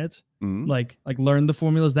learn it. Like learn the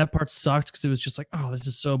formulas. That part sucked because it was just like, oh, this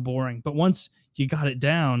is so boring. But once you got it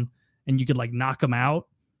down and you could like knock them out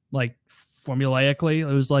like formulaically, it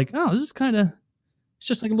was like, oh, this is kind of, it's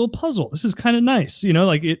just like a little puzzle. This is kind of nice, you know,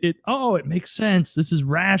 like it makes sense. This is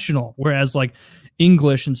rational. Whereas like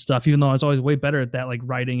English and stuff, even though I was always way better at that, like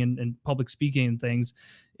writing and public speaking and things,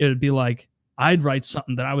 it would be like, I'd write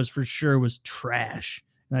something that I was for sure was trash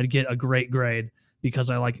and I'd get a great grade because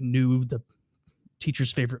I like knew the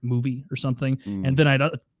teacher's favorite movie or something. And then I'd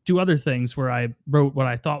do other things where I wrote what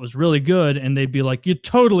I thought was really good, and they'd be like, you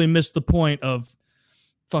totally missed the point of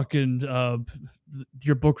fucking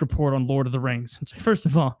your book report on Lord of the Rings. It's like, first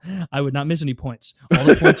of all, I would not miss any points. All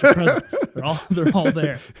the points are present. They're all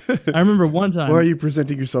there. I remember one time. Why are you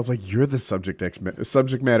presenting yourself like you're the subject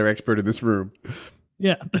matter expert in this room?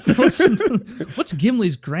 Yeah. What's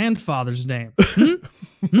Gimli's grandfather's name?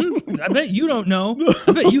 I bet you don't know.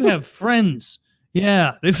 I bet you have friends.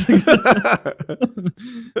 Yeah.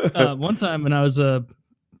 One time when I was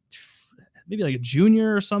maybe like a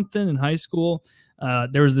junior or something in high school,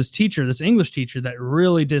 there was this teacher, this English teacher, that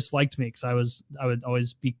really disliked me because I would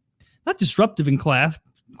always be not disruptive in class,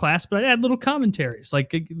 but I had little commentaries,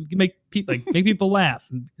 like make people laugh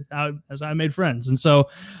as I made friends. And so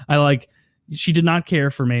she did not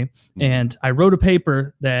care for me, and I wrote a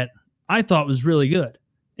paper that I thought was really good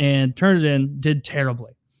and turned it in, did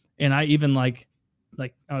terribly. And I even I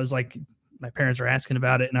was like, my parents were asking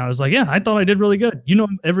about it, and I was like, yeah, I thought I did really good.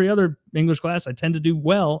 Every other English class I tend to do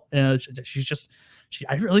well. And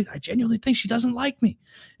I genuinely think she doesn't like me.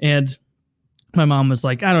 And my mom was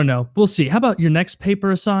like, I don't know. We'll see. How about your next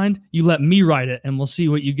paper assigned? You let me write it and we'll see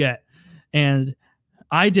what you get. And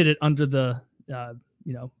I did it under the,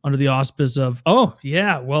 under the auspice of, oh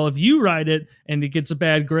yeah, well, if you write it and it gets a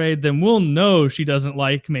bad grade, then we'll know she doesn't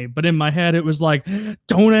like me. But in my head, it was like,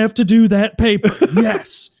 don't have to do that paper.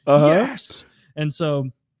 Yes. Yes. And so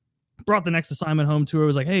brought the next assignment home to her. I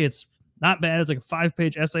was like, hey, it's not bad. It's like a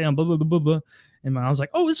 5-page essay on blah, blah, blah, blah, blah. And my mom was like,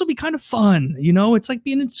 oh, this will be kind of fun. It's like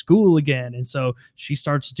being in school again. And so she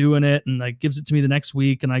starts doing it and gives it to me the next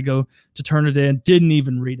week. And I go to turn it in. Didn't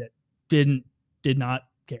even read it. Did not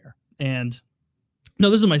care. And no,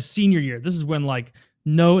 this is my senior year. This is when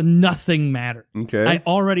nothing mattered. Okay. I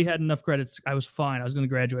already had enough credits. I was fine. I was going to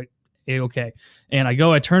graduate. Okay. And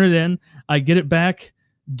I turn it in. I get it back.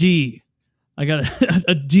 D. I got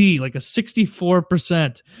a D, like a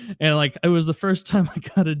 64%. And it was the first time I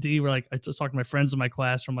got a D where I just talked to my friends in my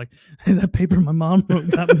class from hey, that paper my mom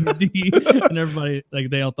wrote got me a D. And everybody,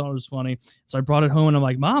 they all thought it was funny. So I brought it home and I'm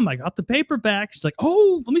like, Mom, I got the paper back. She's like,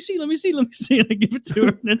 oh, let me see. And I give it to her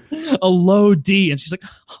and it's a low D. And she's like,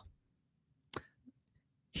 oh,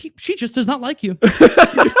 she just does not like you.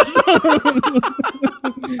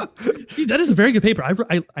 That is a very good paper.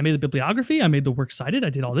 I made the bibliography. I made the works cited. I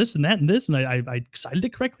did all this and that and this, and I cited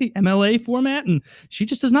it correctly, MLA format, and she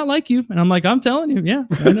just does not like you. And I'm like, I'm telling you, yeah,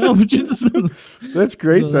 I know. That's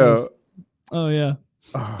great, though. Oh yeah,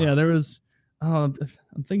 yeah. There was. I'm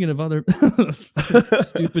thinking of other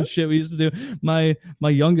stupid shit we used to do. My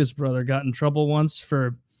youngest brother got in trouble once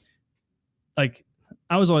for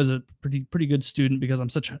I was always a pretty good student because I'm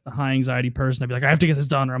such a high anxiety person. I'd be like, I have to get this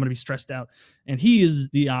done or I'm going to be stressed out. And he is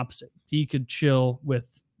the opposite. He could chill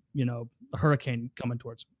with, a hurricane coming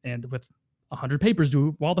towards him and with 100 papers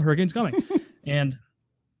due while the hurricane's coming. And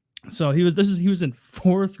so he was in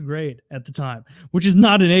 4th grade at the time, which is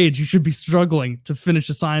not an age you should be struggling to finish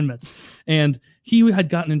assignments. And he had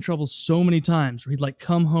gotten in trouble so many times where he'd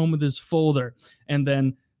come home with his folder and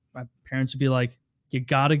then my parents would be like, you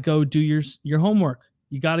got to go do your homework.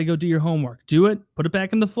 You got to go do your homework. Do it, put it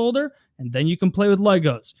back in the folder, and then you can play with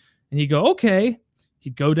Legos. And he'd go, okay.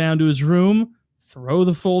 He'd go down to his room, throw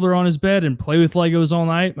the folder on his bed, and play with Legos all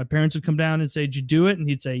night. My parents would come down and say, did you do it? And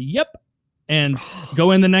he'd say, yep. And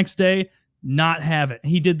go in the next day, not have it.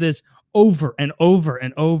 And he did this over and over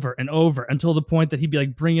and over and over until the point that he'd be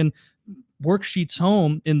bringing worksheets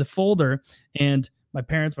home in the folder. And my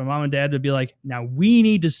parents, my mom and dad would be like, now we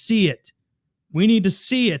need to see it. We need to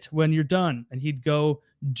see it when you're done. And he'd go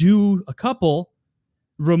do a couple,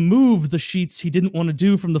 remove the sheets he didn't want to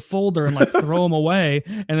do from the folder and throw them away.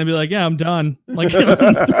 And then be like, yeah, I'm done. And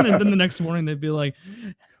then the next morning they'd be like,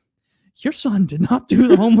 your son did not do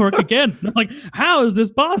the homework again. And I'm like, how is this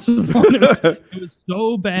possible? It was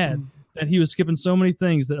so bad that he was skipping so many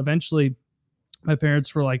things that eventually my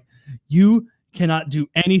parents were like, you cannot do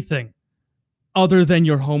anything other than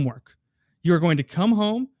your homework. You're going to come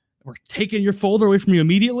home. We're taking your folder away from you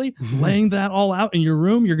immediately, laying that all out in your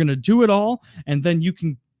room. You're going to do it all. And then you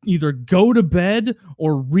can either go to bed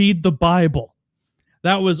or read the Bible.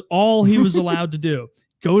 That was all he was allowed to do.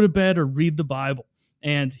 Go to bed or read the Bible.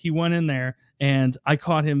 And he went in there and I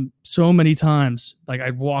caught him so many times.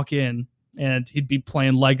 I'd walk in and he'd be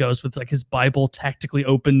playing Legos with his Bible tactically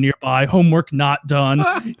open nearby, homework not done.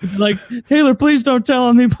 He'd be like, Taylor, please don't tell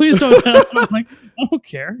him. Please don't tell him. I'm like, I don't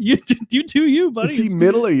care. You do you, buddy. Is he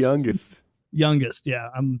middle or youngest? Youngest, yeah.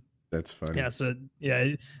 That's funny. Yeah, so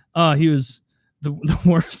yeah. He was the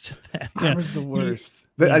worst at that. I Yeah. was the worst.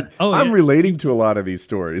 Yeah. I'm relating to a lot of these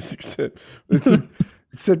stories, except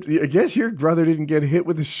I guess your brother didn't get hit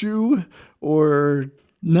with a shoe or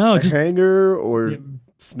No, a hanger or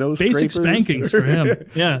snow basic scrapers. spankings for him.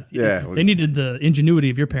 Yeah. Yeah, They needed the ingenuity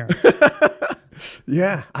of your parents.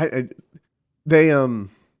 Yeah, they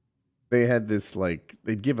had this like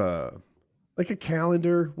they'd give a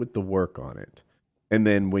calendar with the work on it, and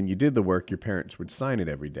then when you did the work, your parents would sign it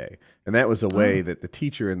every day, and that was a way that the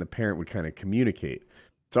teacher and the parent would kind of communicate.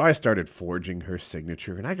 So I started forging her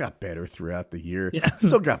signature, and I got better throughout the year. Yeah.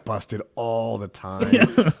 Still got busted all the time, Yeah.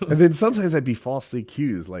 and then sometimes I'd be falsely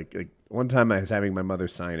accused. Like one time, I was having my mother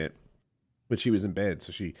sign it, but she was in bed,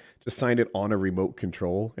 so she just signed it on a remote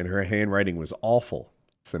control, and her handwriting was awful,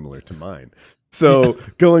 similar to mine. So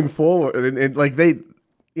going forward, and like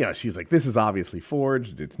she's like, this is obviously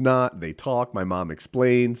forged. It's not. They talk. My mom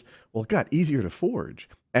explains. Well, it got easier to forge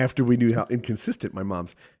after we knew how inconsistent my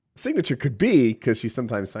mom's signature could be, because she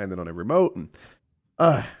sometimes signed it on a remote. And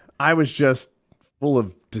I was just full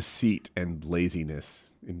of deceit and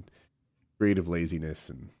laziness, and creative laziness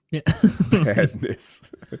and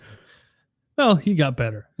badness. Well, he got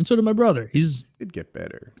better, and so did my brother. It'd get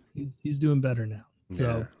better. He's doing better now.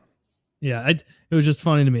 So yeah, it was just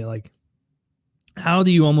funny to me. Like, how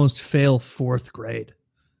do you almost fail 4th grade?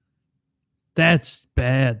 That's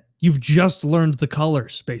bad. You've just learned the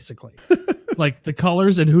colors, basically. Like the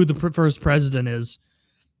colors and who the first president is,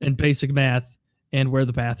 and basic math, and where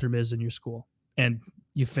the bathroom is in your school. And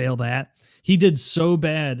you fail that. He did so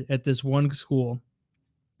bad at this one school.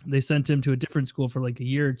 They sent him to a different school for like a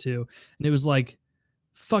year or two. And it was like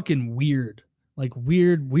fucking weird. Like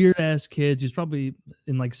weird ass kids. He's probably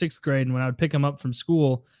in like 6th grade. And when I would pick him up from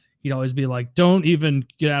school, he'd always be like, don't even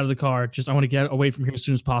get out of the car. Just, I want to get away from here as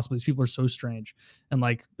soon as possible. These people are so strange. And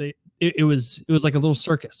like, it was like a little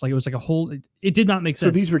circus. Like it was like a whole, it did not make sense.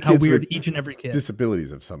 So these were how kids weird with each and every kid.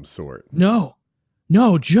 disabilities of some sort. No,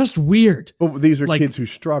 just weird. But these were Like, kids who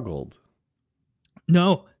struggled.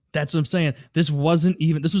 No, that's what I'm saying. This was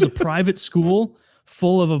a private school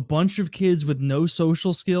full of a bunch of kids with no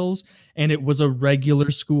social skills, and it was a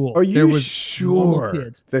regular school. Are you there was sure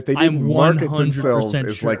kids. that they I'm didn't market 100% themselves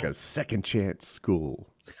as sure. like a second chance school?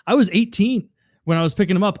 I was 18 when I was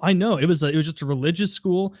picking them up. I know it was just a religious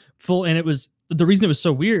school full, and it was the reason it was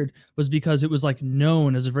so weird was because it was like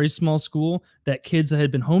known as a very small school that kids that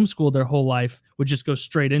had been homeschooled their whole life would just go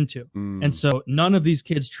straight into. And so none of these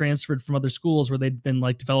kids transferred from other schools where they'd been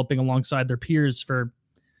like developing alongside their peers for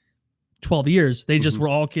 12 years. They just were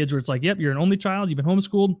all kids where it's like, yep, you're an only child, you've been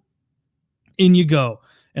homeschooled, in you go.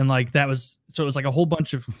 And like that was, so it was like a whole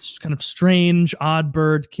bunch of kind of strange, odd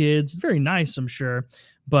bird kids. Very nice, I'm sure.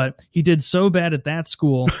 But he did so bad at that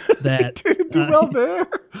school that He didn't do well there.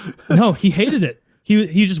 no, he hated it.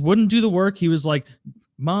 He just wouldn't do the work. He was like,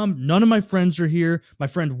 Mom, none of my friends are here. My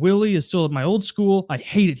friend Willie is still at my old school. I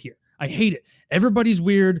hate it here. I hate it. Everybody's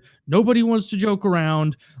weird. Nobody wants to joke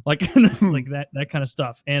around, like like that kind of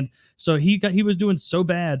stuff. And so he was doing so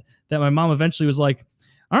bad that my mom eventually was like,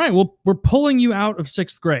 all right, well, we're pulling you out of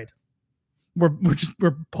 6th grade. We're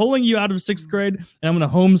pulling you out of 6th grade, and I'm going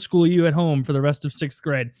to homeschool you at home for the rest of 6th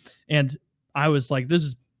grade. And I was like, this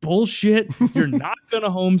is bullshit. You're not going to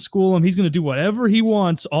homeschool him. He's going to do whatever he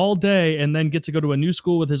wants all day and then get to go to a new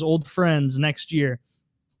school with his old friends next year.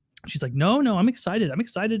 She's like, no, I'm excited. I'm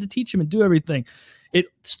excited to teach him and do everything. It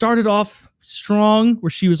started off strong where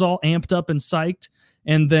she was all amped up and psyched.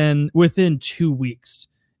 And then within 2 weeks,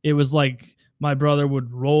 it was like my brother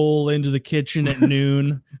would roll into the kitchen at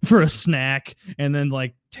noon for a snack and then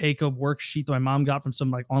like take a worksheet that my mom got from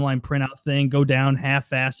some like online printout thing, go down,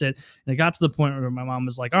 half-ass it. And it got to the point where my mom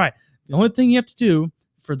was like, all right, the only thing you have to do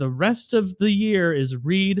for the rest of the year is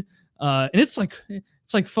read. And it's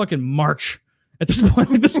like fucking March. At this point,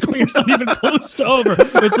 like the school year's not even close to over.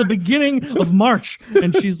 It's the beginning of March.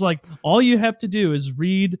 And she's like, all you have to do is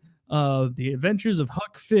read The Adventures of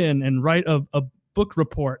Huck Finn and write a book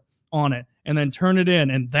report on it and then turn it in.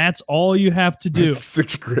 And that's all you have to do. That's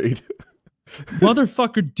 6th grade.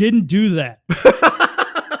 Motherfucker didn't do that.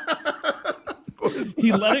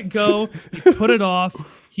 He let it go. He put it off.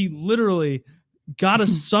 He literally got a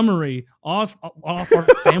summary off our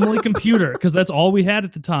family computer because that's all we had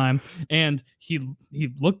at the time. And he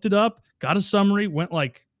looked it up, got a summary, went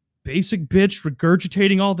like basic bitch,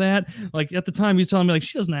 regurgitating all that. Like at the time, he was telling me like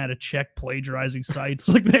she doesn't know how to check plagiarizing sites,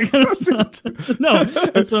 like that kind of stuff.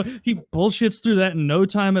 No, and so he bullshits through that in no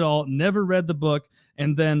time at all. Never read the book,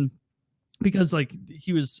 and then because like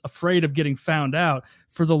he was afraid of getting found out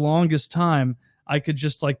for the longest time, I could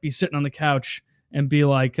just like be sitting on the couch and be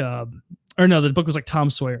like. Or no, the book was like Tom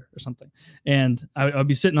Sawyer or something. And I'd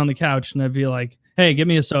be sitting on the couch and I'd be like, hey, get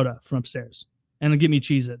me a soda from upstairs. And then get me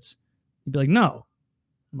Cheez-Its. He'd be like, no.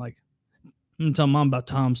 I'm like, I'm going to tell Mom about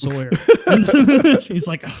Tom Sawyer. And she's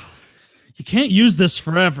like, oh, you can't use this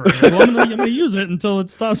forever. Well, I'm gonna use it until it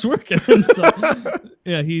stops working. And so,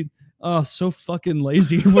 yeah, so fucking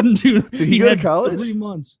lazy. He wouldn't do. Did he go to had college? 3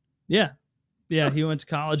 months. Yeah, he went to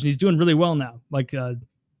college and he's doing really well now. Like,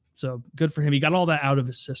 so good for him. He got all that out of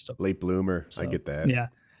his system. Late bloomer. So, I get that. Yeah,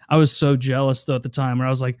 I was so jealous though at the time where I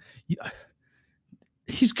was like,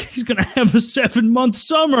 he's gonna have a 7-month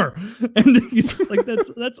summer, and he's like,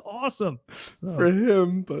 that's awesome For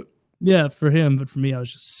him, but yeah, for him. But for me, I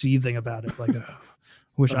was just seething about it. Like,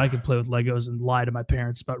 wish I could play with Legos and lie to my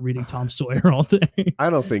parents about reading Tom Sawyer all day. I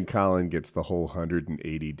don't think Colin gets the whole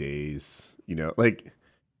 180 days. You know, like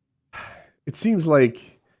it seems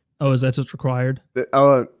like. Oh, is that what's required?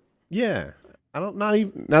 Yeah. I don't, not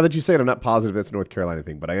even, now that you say it, I'm not positive that's a North Carolina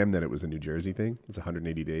thing, but I am that it was a New Jersey thing. It's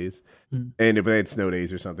 180 days. And if they had snow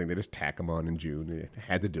days or something, they just tack them on in June. They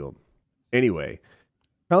had to do them. Anyway,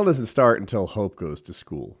 Colin doesn't start until Hope goes to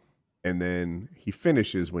school. And then he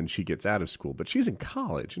finishes when she gets out of school. But she's in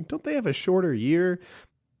college. And don't they have a shorter year?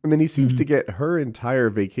 And then he seems to get her entire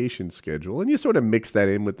vacation schedule. And you sort of mix that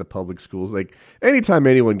in with the public schools. Like, anytime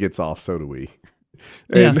anyone gets off, so do we.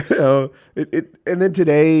 And and then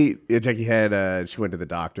today Jackie had she went to the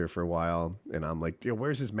doctor for a while, and I'm like,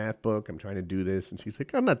 where's his math book? I'm trying to do this, and she's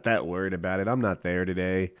like, I'm not that worried about it. I'm not there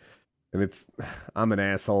today. And I'm an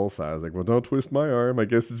asshole, so I was like, well, don't twist my arm. I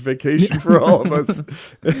guess it's vacation for all of us.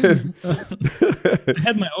 I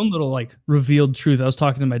had my own little like revealed truth. I was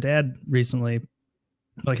talking to my dad recently,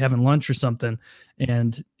 like having lunch or something,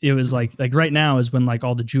 and it was like right now is when like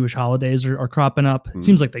all the Jewish holidays are cropping up. It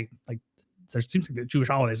seems like there seems like the Jewish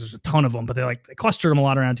holidays, there's a ton of them, but they cluster them a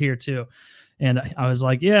lot around here too. And I was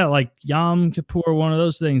like, yeah, like Yom Kippur, one of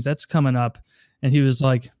those things that's coming up. And he was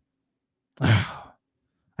like, oh,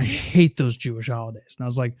 I hate those Jewish holidays. And I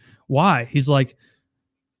was like, why? He's like,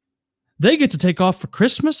 they get to take off for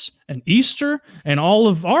Christmas and Easter and all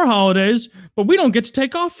of our holidays, but we don't get to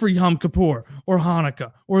take off for Yom Kippur or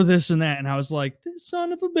Hanukkah or this and that. And I was like, this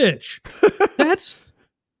son of a bitch,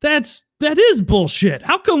 that is bullshit.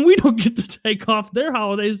 How come we don't get to take off their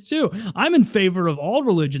holidays too? I'm in favor of all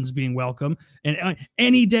religions being welcome, and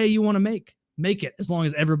any day you want to make it, as long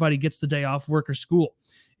as everybody gets the day off work or school.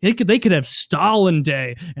 They could have Stalin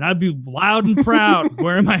Day, and I'd be loud and proud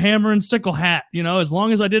wearing my hammer and sickle hat, as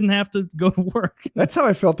long as I didn't have to go to work. That's how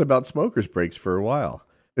I felt about smokers' breaks for a while.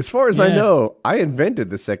 As far as I know, I invented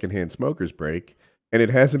the secondhand smokers break, and it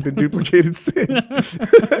hasn't been duplicated since.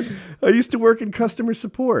 I used to work in customer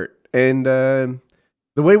support. And the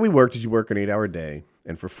way we worked is you work an 8-hour day.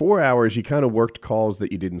 And for 4 hours, you kind of worked calls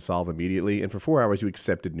that you didn't solve immediately. And for 4 hours, you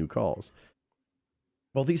accepted new calls.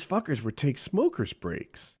 Well, these fuckers would take smokers'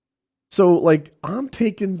 breaks. So, like, I'm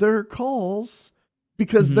taking their calls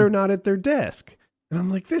because they're not at their desk. And I'm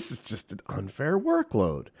like, this is just an unfair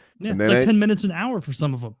workload. Yeah, it's like 10 minutes an hour for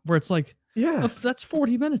some of them, where it's like, yeah, that's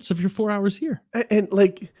 40 minutes of your 4 hours here. And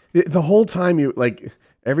like, the whole time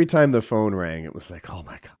every time the phone rang, it was like, oh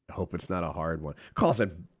my God, I hope it's not a hard one.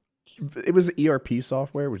 It was ERP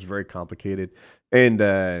software, which is very complicated.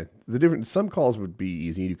 And some calls would be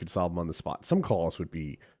easy. You could solve them on the spot. Some calls would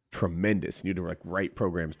be tremendous. And you'd write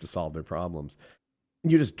programs to solve their problems.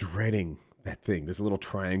 And you're just dreading that thing. There's a little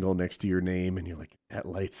triangle next to your name, and you're like, that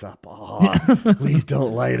lights up. Oh, please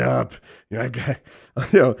don't light up.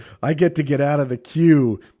 I get to get out of the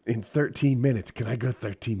queue in 13 minutes. Can I go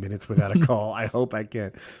 13 minutes without a call? I hope I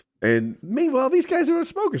can. And meanwhile, these guys are on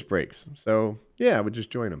smokers breaks. So yeah, I would just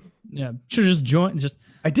join them. Yeah, should just join.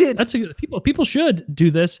 I did. People should do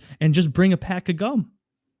this and just bring a pack of gum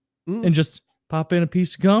and just pop in a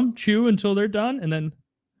piece of gum, chew until they're done, and then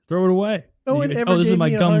throw it away. No one ever this gave is my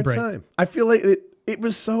me a gum hard break. time. I feel like it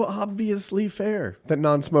was so obviously fair that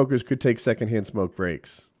non-smokers could take secondhand smoke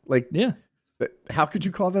breaks. Like, yeah, how could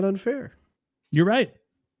you call that unfair? You're right.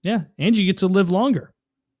 Yeah, and you get to live longer.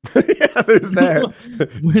 Yeah, there's that.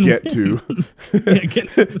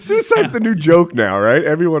 Suicide's the new joke now, right?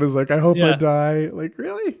 Everyone is like, I hope I die. Like,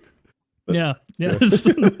 really? Yeah.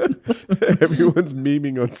 Everyone's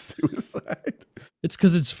memeing on suicide. It's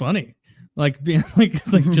because it's funny. Like being like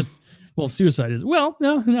just suicide is no,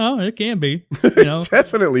 it can be. It's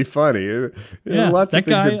definitely funny. Lots of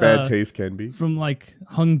things that bad taste can be. From like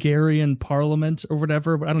Hungarian parliament or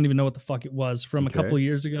whatever, but I don't even know what the fuck it was from a couple of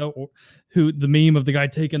years ago. Who the meme of the guy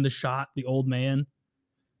taking the shot, the old man,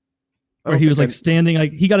 where he was like standing,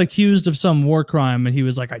 like he got accused of some war crime, and he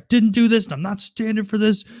was like, I didn't do this, and I'm not standing for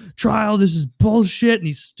this trial. This is bullshit. And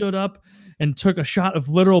he stood up and took a shot of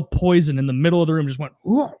literal poison in the middle of the room, just went,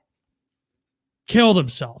 whoa, killed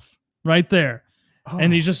himself right there. Oh.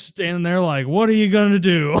 And he's just standing there like, what are you going to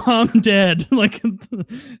do? I'm dead. Like,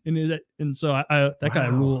 and so that guy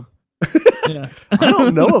ruled. Yeah. I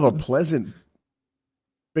don't know of a pleasant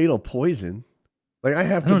fatal poison. Like I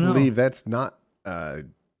have to don't know. believe that's not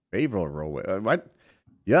favorable. What?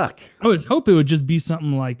 Yuck. I would hope it would just be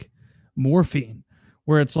something like morphine,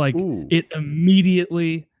 where it's like Ooh. it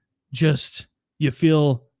immediately just you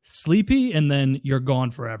feel sleepy and then you're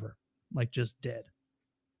gone forever, like just dead.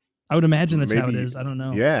 I would imagine that's how it Maybe- is. I don't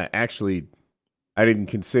know. Yeah, actually, I didn't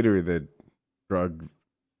consider the drug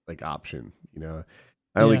like option. You know,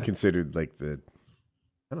 I only Yeah. considered like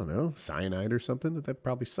I don't know, cyanide or something. That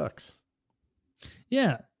probably sucks.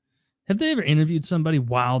 Yeah. Have they ever interviewed somebody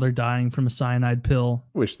while they're dying from a cyanide pill?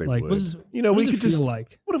 Wish they Like, would. what does You know, what we does it could feel just.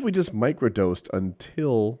 like? What if we just microdosed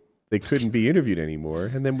until they couldn't be interviewed anymore,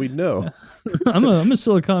 and then we'd know. I'm a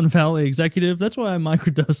Silicon Valley executive. That's why I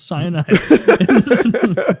microdose cyanide.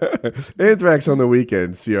 Anthrax on the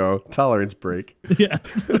weekends, tolerance break. Yeah.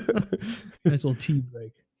 Nice little tea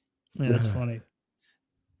break. Yeah, that's funny.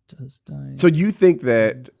 Does die So you think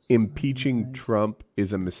that impeaching cyanide. Trump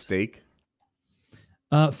is a mistake?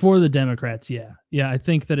 For the Democrats, yeah. Yeah, I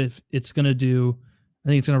think that if it's going to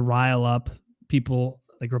rile up people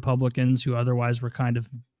like Republicans who otherwise were kind of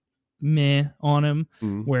meh on him,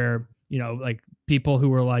 Mhm. where, like people who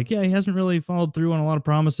were like, yeah, he hasn't really followed through on a lot of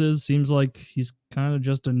promises. Seems like he's kind of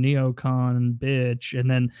just a neocon bitch. And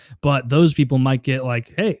then, but those people might get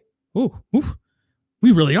like, hey, ooh,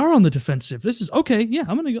 we really are on the defensive. This is okay. Yeah,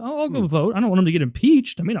 I'll go vote. I don't want him to get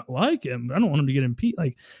impeached. I may not like him, but I don't want him to get impeached.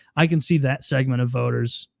 Like, I can see that segment of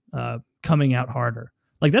voters coming out harder.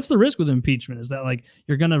 Like, that's the risk with impeachment, is that like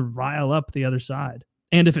you're going to rile up the other side.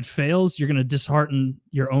 And if it fails, you're going to dishearten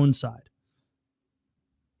your own side.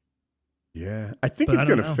 Yeah, I think But it's I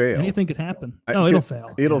don't going to know. fail. Anything could happen. I- No, it'll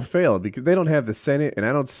fail. It'll Yeah. fail because they don't have the Senate, and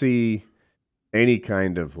I don't see any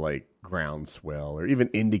kind of like groundswell or even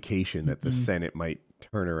indication that the Mhm. Senate might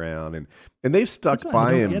turn around, and they've stuck That's why I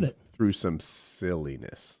by don't get him it. through some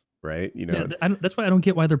silliness, right? Yeah, that's why I don't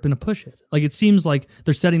get why they're going to push it. Like, it seems like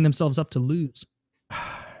they're setting themselves up to lose.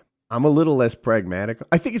 I'm a little less pragmatic.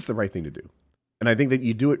 I think it's the right thing to do, and I think that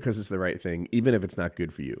you do it because it's the right thing, even if it's not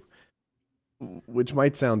good for you, which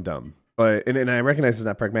might sound dumb. But and I recognize it's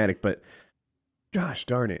not pragmatic, but gosh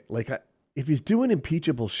darn it, like if he's doing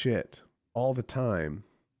impeachable shit all the time,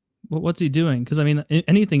 Well, what's he doing? Because I mean,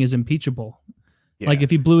 anything is impeachable. yeah. Like,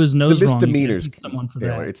 if he blew his nose wrong, you can misdemeanors, impeach someone for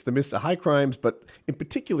Taylor, that. it's the high crimes, but in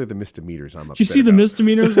particular the misdemeanors. I'm upset. Do you see the about.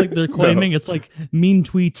 misdemeanors? Like, they're claiming it's like mean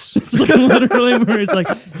tweets. It's like literally where it's like,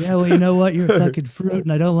 yeah, well, you know what? You're a fucking fruit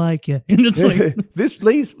and I don't like you. And it's like, This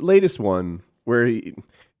latest one where he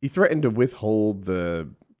threatened to withhold the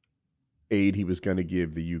aid he was going to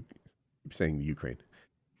give keep saying the Ukraine,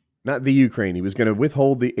 not the Ukraine. He was going to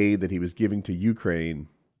withhold the aid that he was giving to Ukraine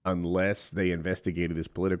unless they investigated his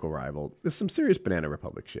political rival. There's some serious Banana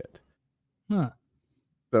Republic shit. huh.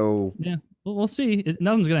 So Yeah, well, we'll see.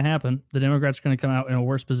 Nothing's going to happen. The Democrats are going to come out in a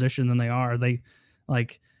worse position than they are. They,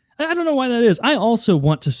 like, I don't know why that is. I also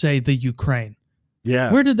want to say the Ukraine.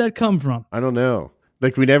 yeah, Where did that come from? I don't know.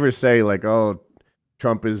 Like we never say like, oh,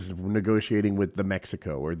 Trump is negotiating with the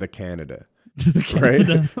Mexico or the Canada. The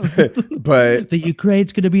Canada. Right? But the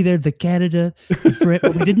Ukraine's going to be there. The Canada. Well,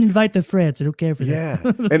 we didn't invite the France. I don't care for yeah.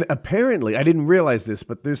 And apparently, I didn't realize this,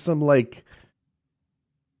 but there's some like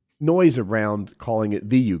noise around calling it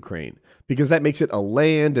the Ukraine because that makes it a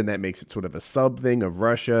land and that makes it sort of a sub thing of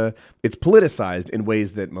Russia. It's politicized in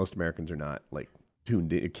ways that most Americans are not like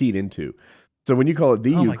keyed into. So when you call it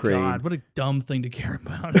the Oh Ukraine, my God, what a dumb thing to care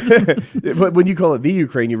about. but when you call it the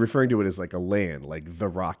Ukraine, you're referring to it as like a land, like the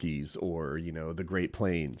Rockies or the Great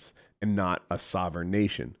Plains, and not a sovereign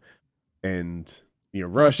nation. And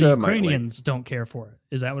Russia, The might, Ukrainians don't care for it.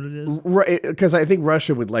 Is that what it is? right? Because I think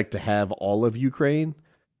Russia would like to have all of Ukraine,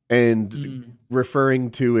 and Mm.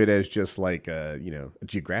 referring to it as just like a a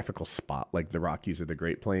geographical spot, like the Rockies or the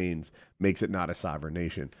Great Plains, makes it not a sovereign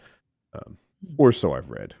nation. Or so I've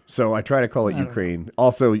read. So I try to call it I don't Ukraine.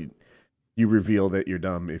 Also, you reveal that you're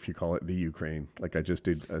dumb if you call it the Ukraine, like I just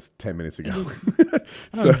did 10 minutes ago.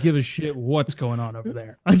 I don't give a shit what's going on over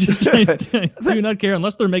there. I do not care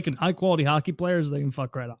unless they're making high quality hockey players. They can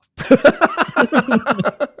fuck right off.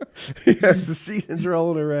 Yes, the season's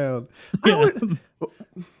rolling around. Yeah.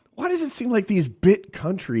 Why does it seem like these bit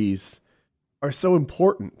countries are so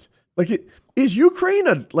important? Like, is Ukraine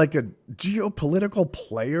a geopolitical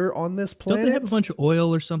player on this Don't planet? they have a bunch of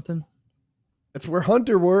oil or something? That's where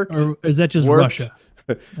Hunter worked. Or is that just Worked.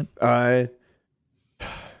 Russia?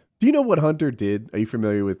 Do you know what Hunter did? Are you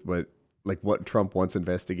familiar with what Trump once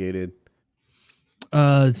investigated?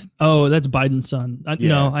 Oh, that's Biden's son. Yeah.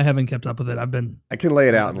 No, I haven't kept up with it. I can lay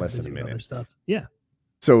it out in I've been less than busy a with other minute. stuff. Yeah.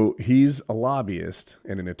 So he's a lobbyist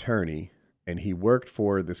and an attorney, and he worked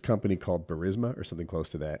for this company called Burisma or something close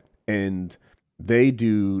to that, and they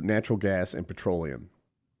do natural gas and petroleum.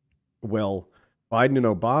 Well, Biden and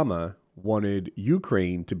Obama wanted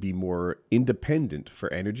Ukraine to be more independent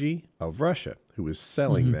for energy of Russia, who was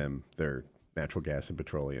selling them their natural gas and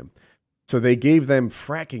petroleum. So they gave them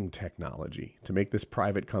fracking technology to make this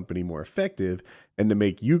private company more effective and to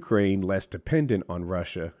make Ukraine less dependent on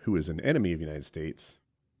Russia, who is an enemy of the United States,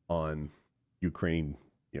 on Ukraine,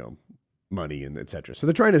 money and et cetera. So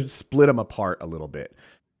they're trying to split them apart a little bit.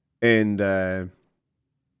 And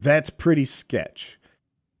that's pretty sketch.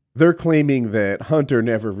 They're claiming that Hunter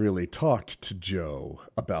never really talked to Joe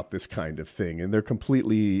about this kind of thing, and they're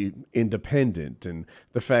completely independent. And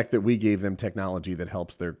the fact that we gave them technology that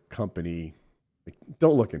helps their company,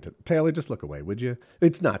 don't look into it. Taylor, just look away, would you?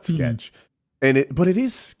 It's not sketch, but it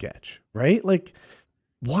is sketch, right? Like,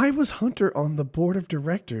 why was Hunter on the board of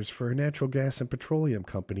directors for a natural gas and petroleum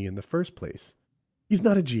company in the first place? He's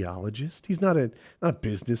not a geologist. He's not a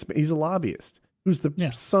businessman. He's a lobbyist who's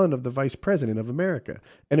the son of the vice president of America.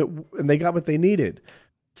 And they got what they needed.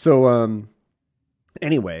 So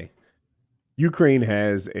anyway, Ukraine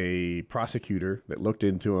has a prosecutor that looked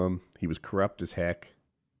into him. He was corrupt as heck.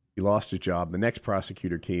 He lost his job. The next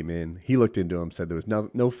prosecutor came in. He looked into him, said there was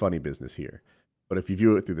no funny business here. But if you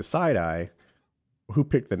view it through the side eye, who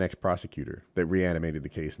picked the next prosecutor that reanimated the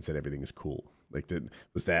case and said everything is cool? Like,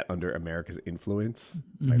 was that under America's influence?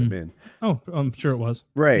 Might have been. Oh, I'm sure it was.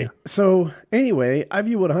 Right. Yeah. So anyway, I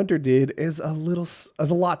view what Hunter did as a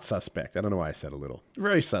lot suspect. I don't know why I said a little.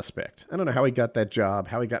 Very suspect. I don't know how he got that job,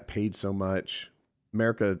 how he got paid so much.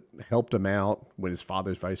 America helped him out when his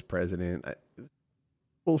father's vice president.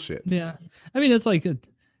 Bullshit. Yeah. I mean, it's like, I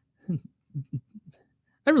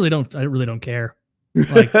really don't care.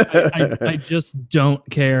 Like I just don't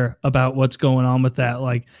care about what's going on with that.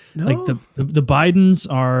 Like the Bidens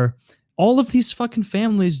are, all of these fucking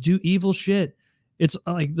families do evil shit. It's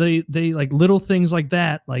like they like little things like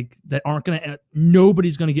that, like that aren't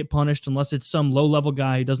nobody's gonna get punished unless it's some low level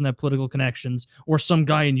guy who doesn't have political connections, or some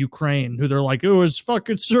guy in Ukraine who they're like, it was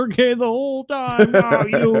fucking Sergey the whole time. Wow,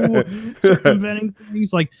 you circumventing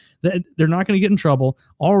things. Like they're not gonna get in trouble.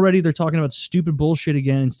 Already they're talking about stupid bullshit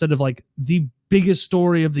again instead of like the biggest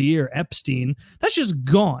story of the year, Epstein. That's just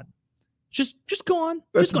gone. Just gone.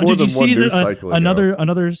 That's just gone. More Did than you one see news that cycle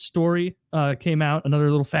another story came out? Another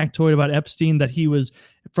little factoid about Epstein, that he was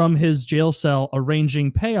from his jail cell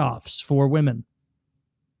arranging payoffs for women.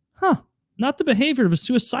 Huh? Not the behavior of a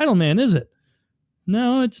suicidal man, is it?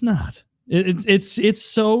 No, it's not. It's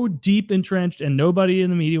so deep entrenched, and nobody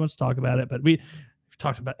in the media wants to talk about it. But we've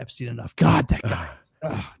talked about Epstein enough. God, that guy.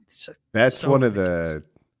 That's so one ridiculous. of the.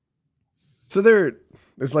 So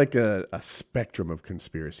there's like a spectrum of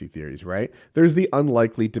conspiracy theories, right? There's the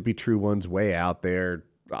unlikely to be true ones way out there.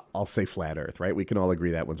 I'll say flat Earth, right? We can all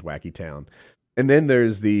agree that one's wacky town. And then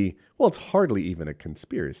there's it's hardly even a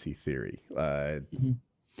conspiracy theory. Well,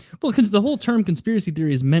 because the whole term conspiracy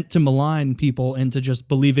theory is meant to malign people into just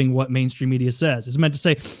believing what mainstream media says. It's meant to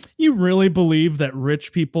say, you really believe that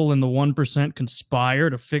rich people in the 1% conspire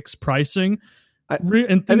to fix pricing?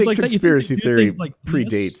 And things like conspiracy that. theory like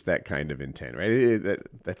predates that kind of intent, right?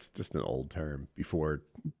 That's just an old term before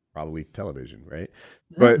probably television, right?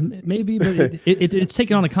 But maybe, but it's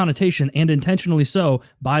taken on a connotation, and intentionally so,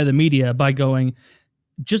 by the media, by going,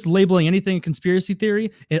 just labeling anything a conspiracy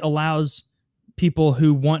theory. It allows people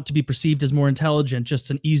who want to be perceived as more intelligent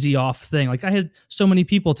just an easy off thing. Like, I had so many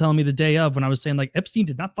people telling me the day of, when I was saying like Epstein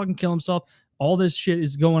did not fucking kill himself, all this shit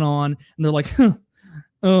is going on, and they're like,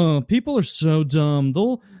 oh, people are so dumb.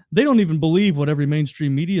 They don't even believe what every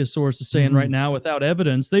mainstream media source is saying right now without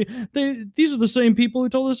evidence. These are the same people who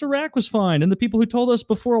told us Iraq was fine, and the people who told us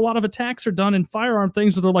before a lot of attacks are done in firearm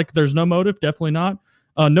things, where they're like, there's no motive, definitely not.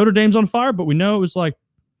 Notre Dame's on fire, but we know it was like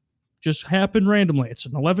just happened randomly. It's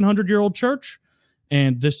an 1,100-year-old church,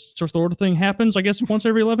 and this sort of thing happens, I guess, once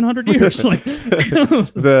every 1,100 years. Like,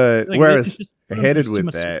 whereas headed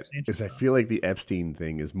with that is, I feel like the Epstein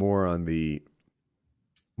thing is more on the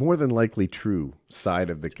more than likely true side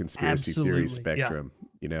of the conspiracy theory spectrum,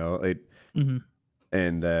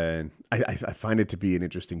 and I find it to be an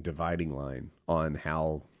interesting dividing line on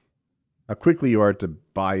how quickly you are to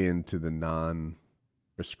buy into the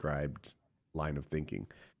non-prescribed line of thinking.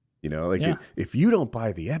 If you don't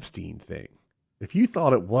buy the Epstein thing, if you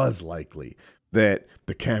thought it was likely that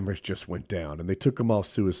the cameras just went down and they took them off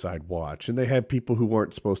suicide watch, and they had people who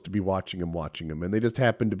weren't supposed to be watching them, and they just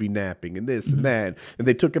happened to be napping and this and that, and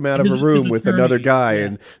they took him out of a room with another guy,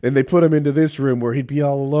 and they put him into this room where he'd be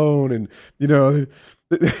all alone, and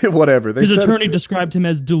Whatever. His attorney described him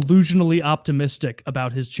as delusionally optimistic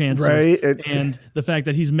about his chances, right? And the fact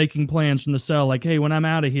that he's making plans from the cell, like, hey, when I'm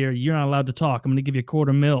out of here, you're not allowed to talk. I'm going to give you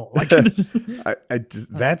 $250,000. Like,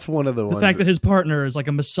 that's one of the ones. The fact that his partner is like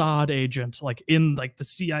a Mossad agent, like in like the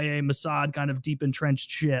CIA Mossad kind of deep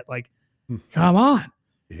entrenched shit. Like, come on.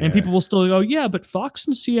 Yeah. And people will still go, yeah, but Fox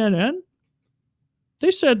and CNN,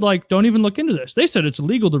 they said, like, don't even look into this. They said it's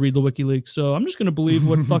illegal to read the WikiLeaks, so I'm just going to believe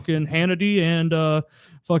what fucking Hannity and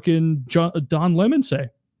fucking Don Lemon say.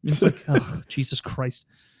 It's like, oh, Jesus Christ.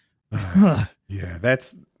 Yeah,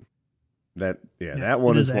 that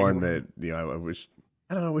one is one that, you know,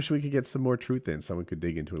 I wish we could get some more truth in. Someone could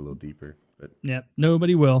dig into it a little deeper. But yeah,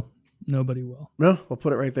 nobody will. Nobody will. No, we'll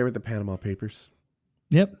put it right there with the Panama Papers.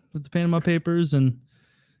 Yep, with the Panama Papers and,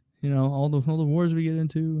 you know, all the wars we get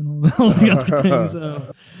into and all the other things.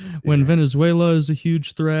 When Venezuela is a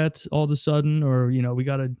huge threat all of a sudden, or, you know, we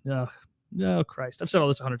got to, oh, Christ. I've said all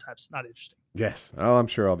this 100 times. Not interesting. Yes. Oh, I'm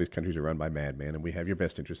sure all these countries are run by madmen, and we have your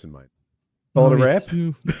best interests in mind. Call it a wrap?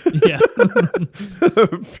 Yeah.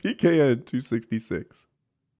 PKN 266.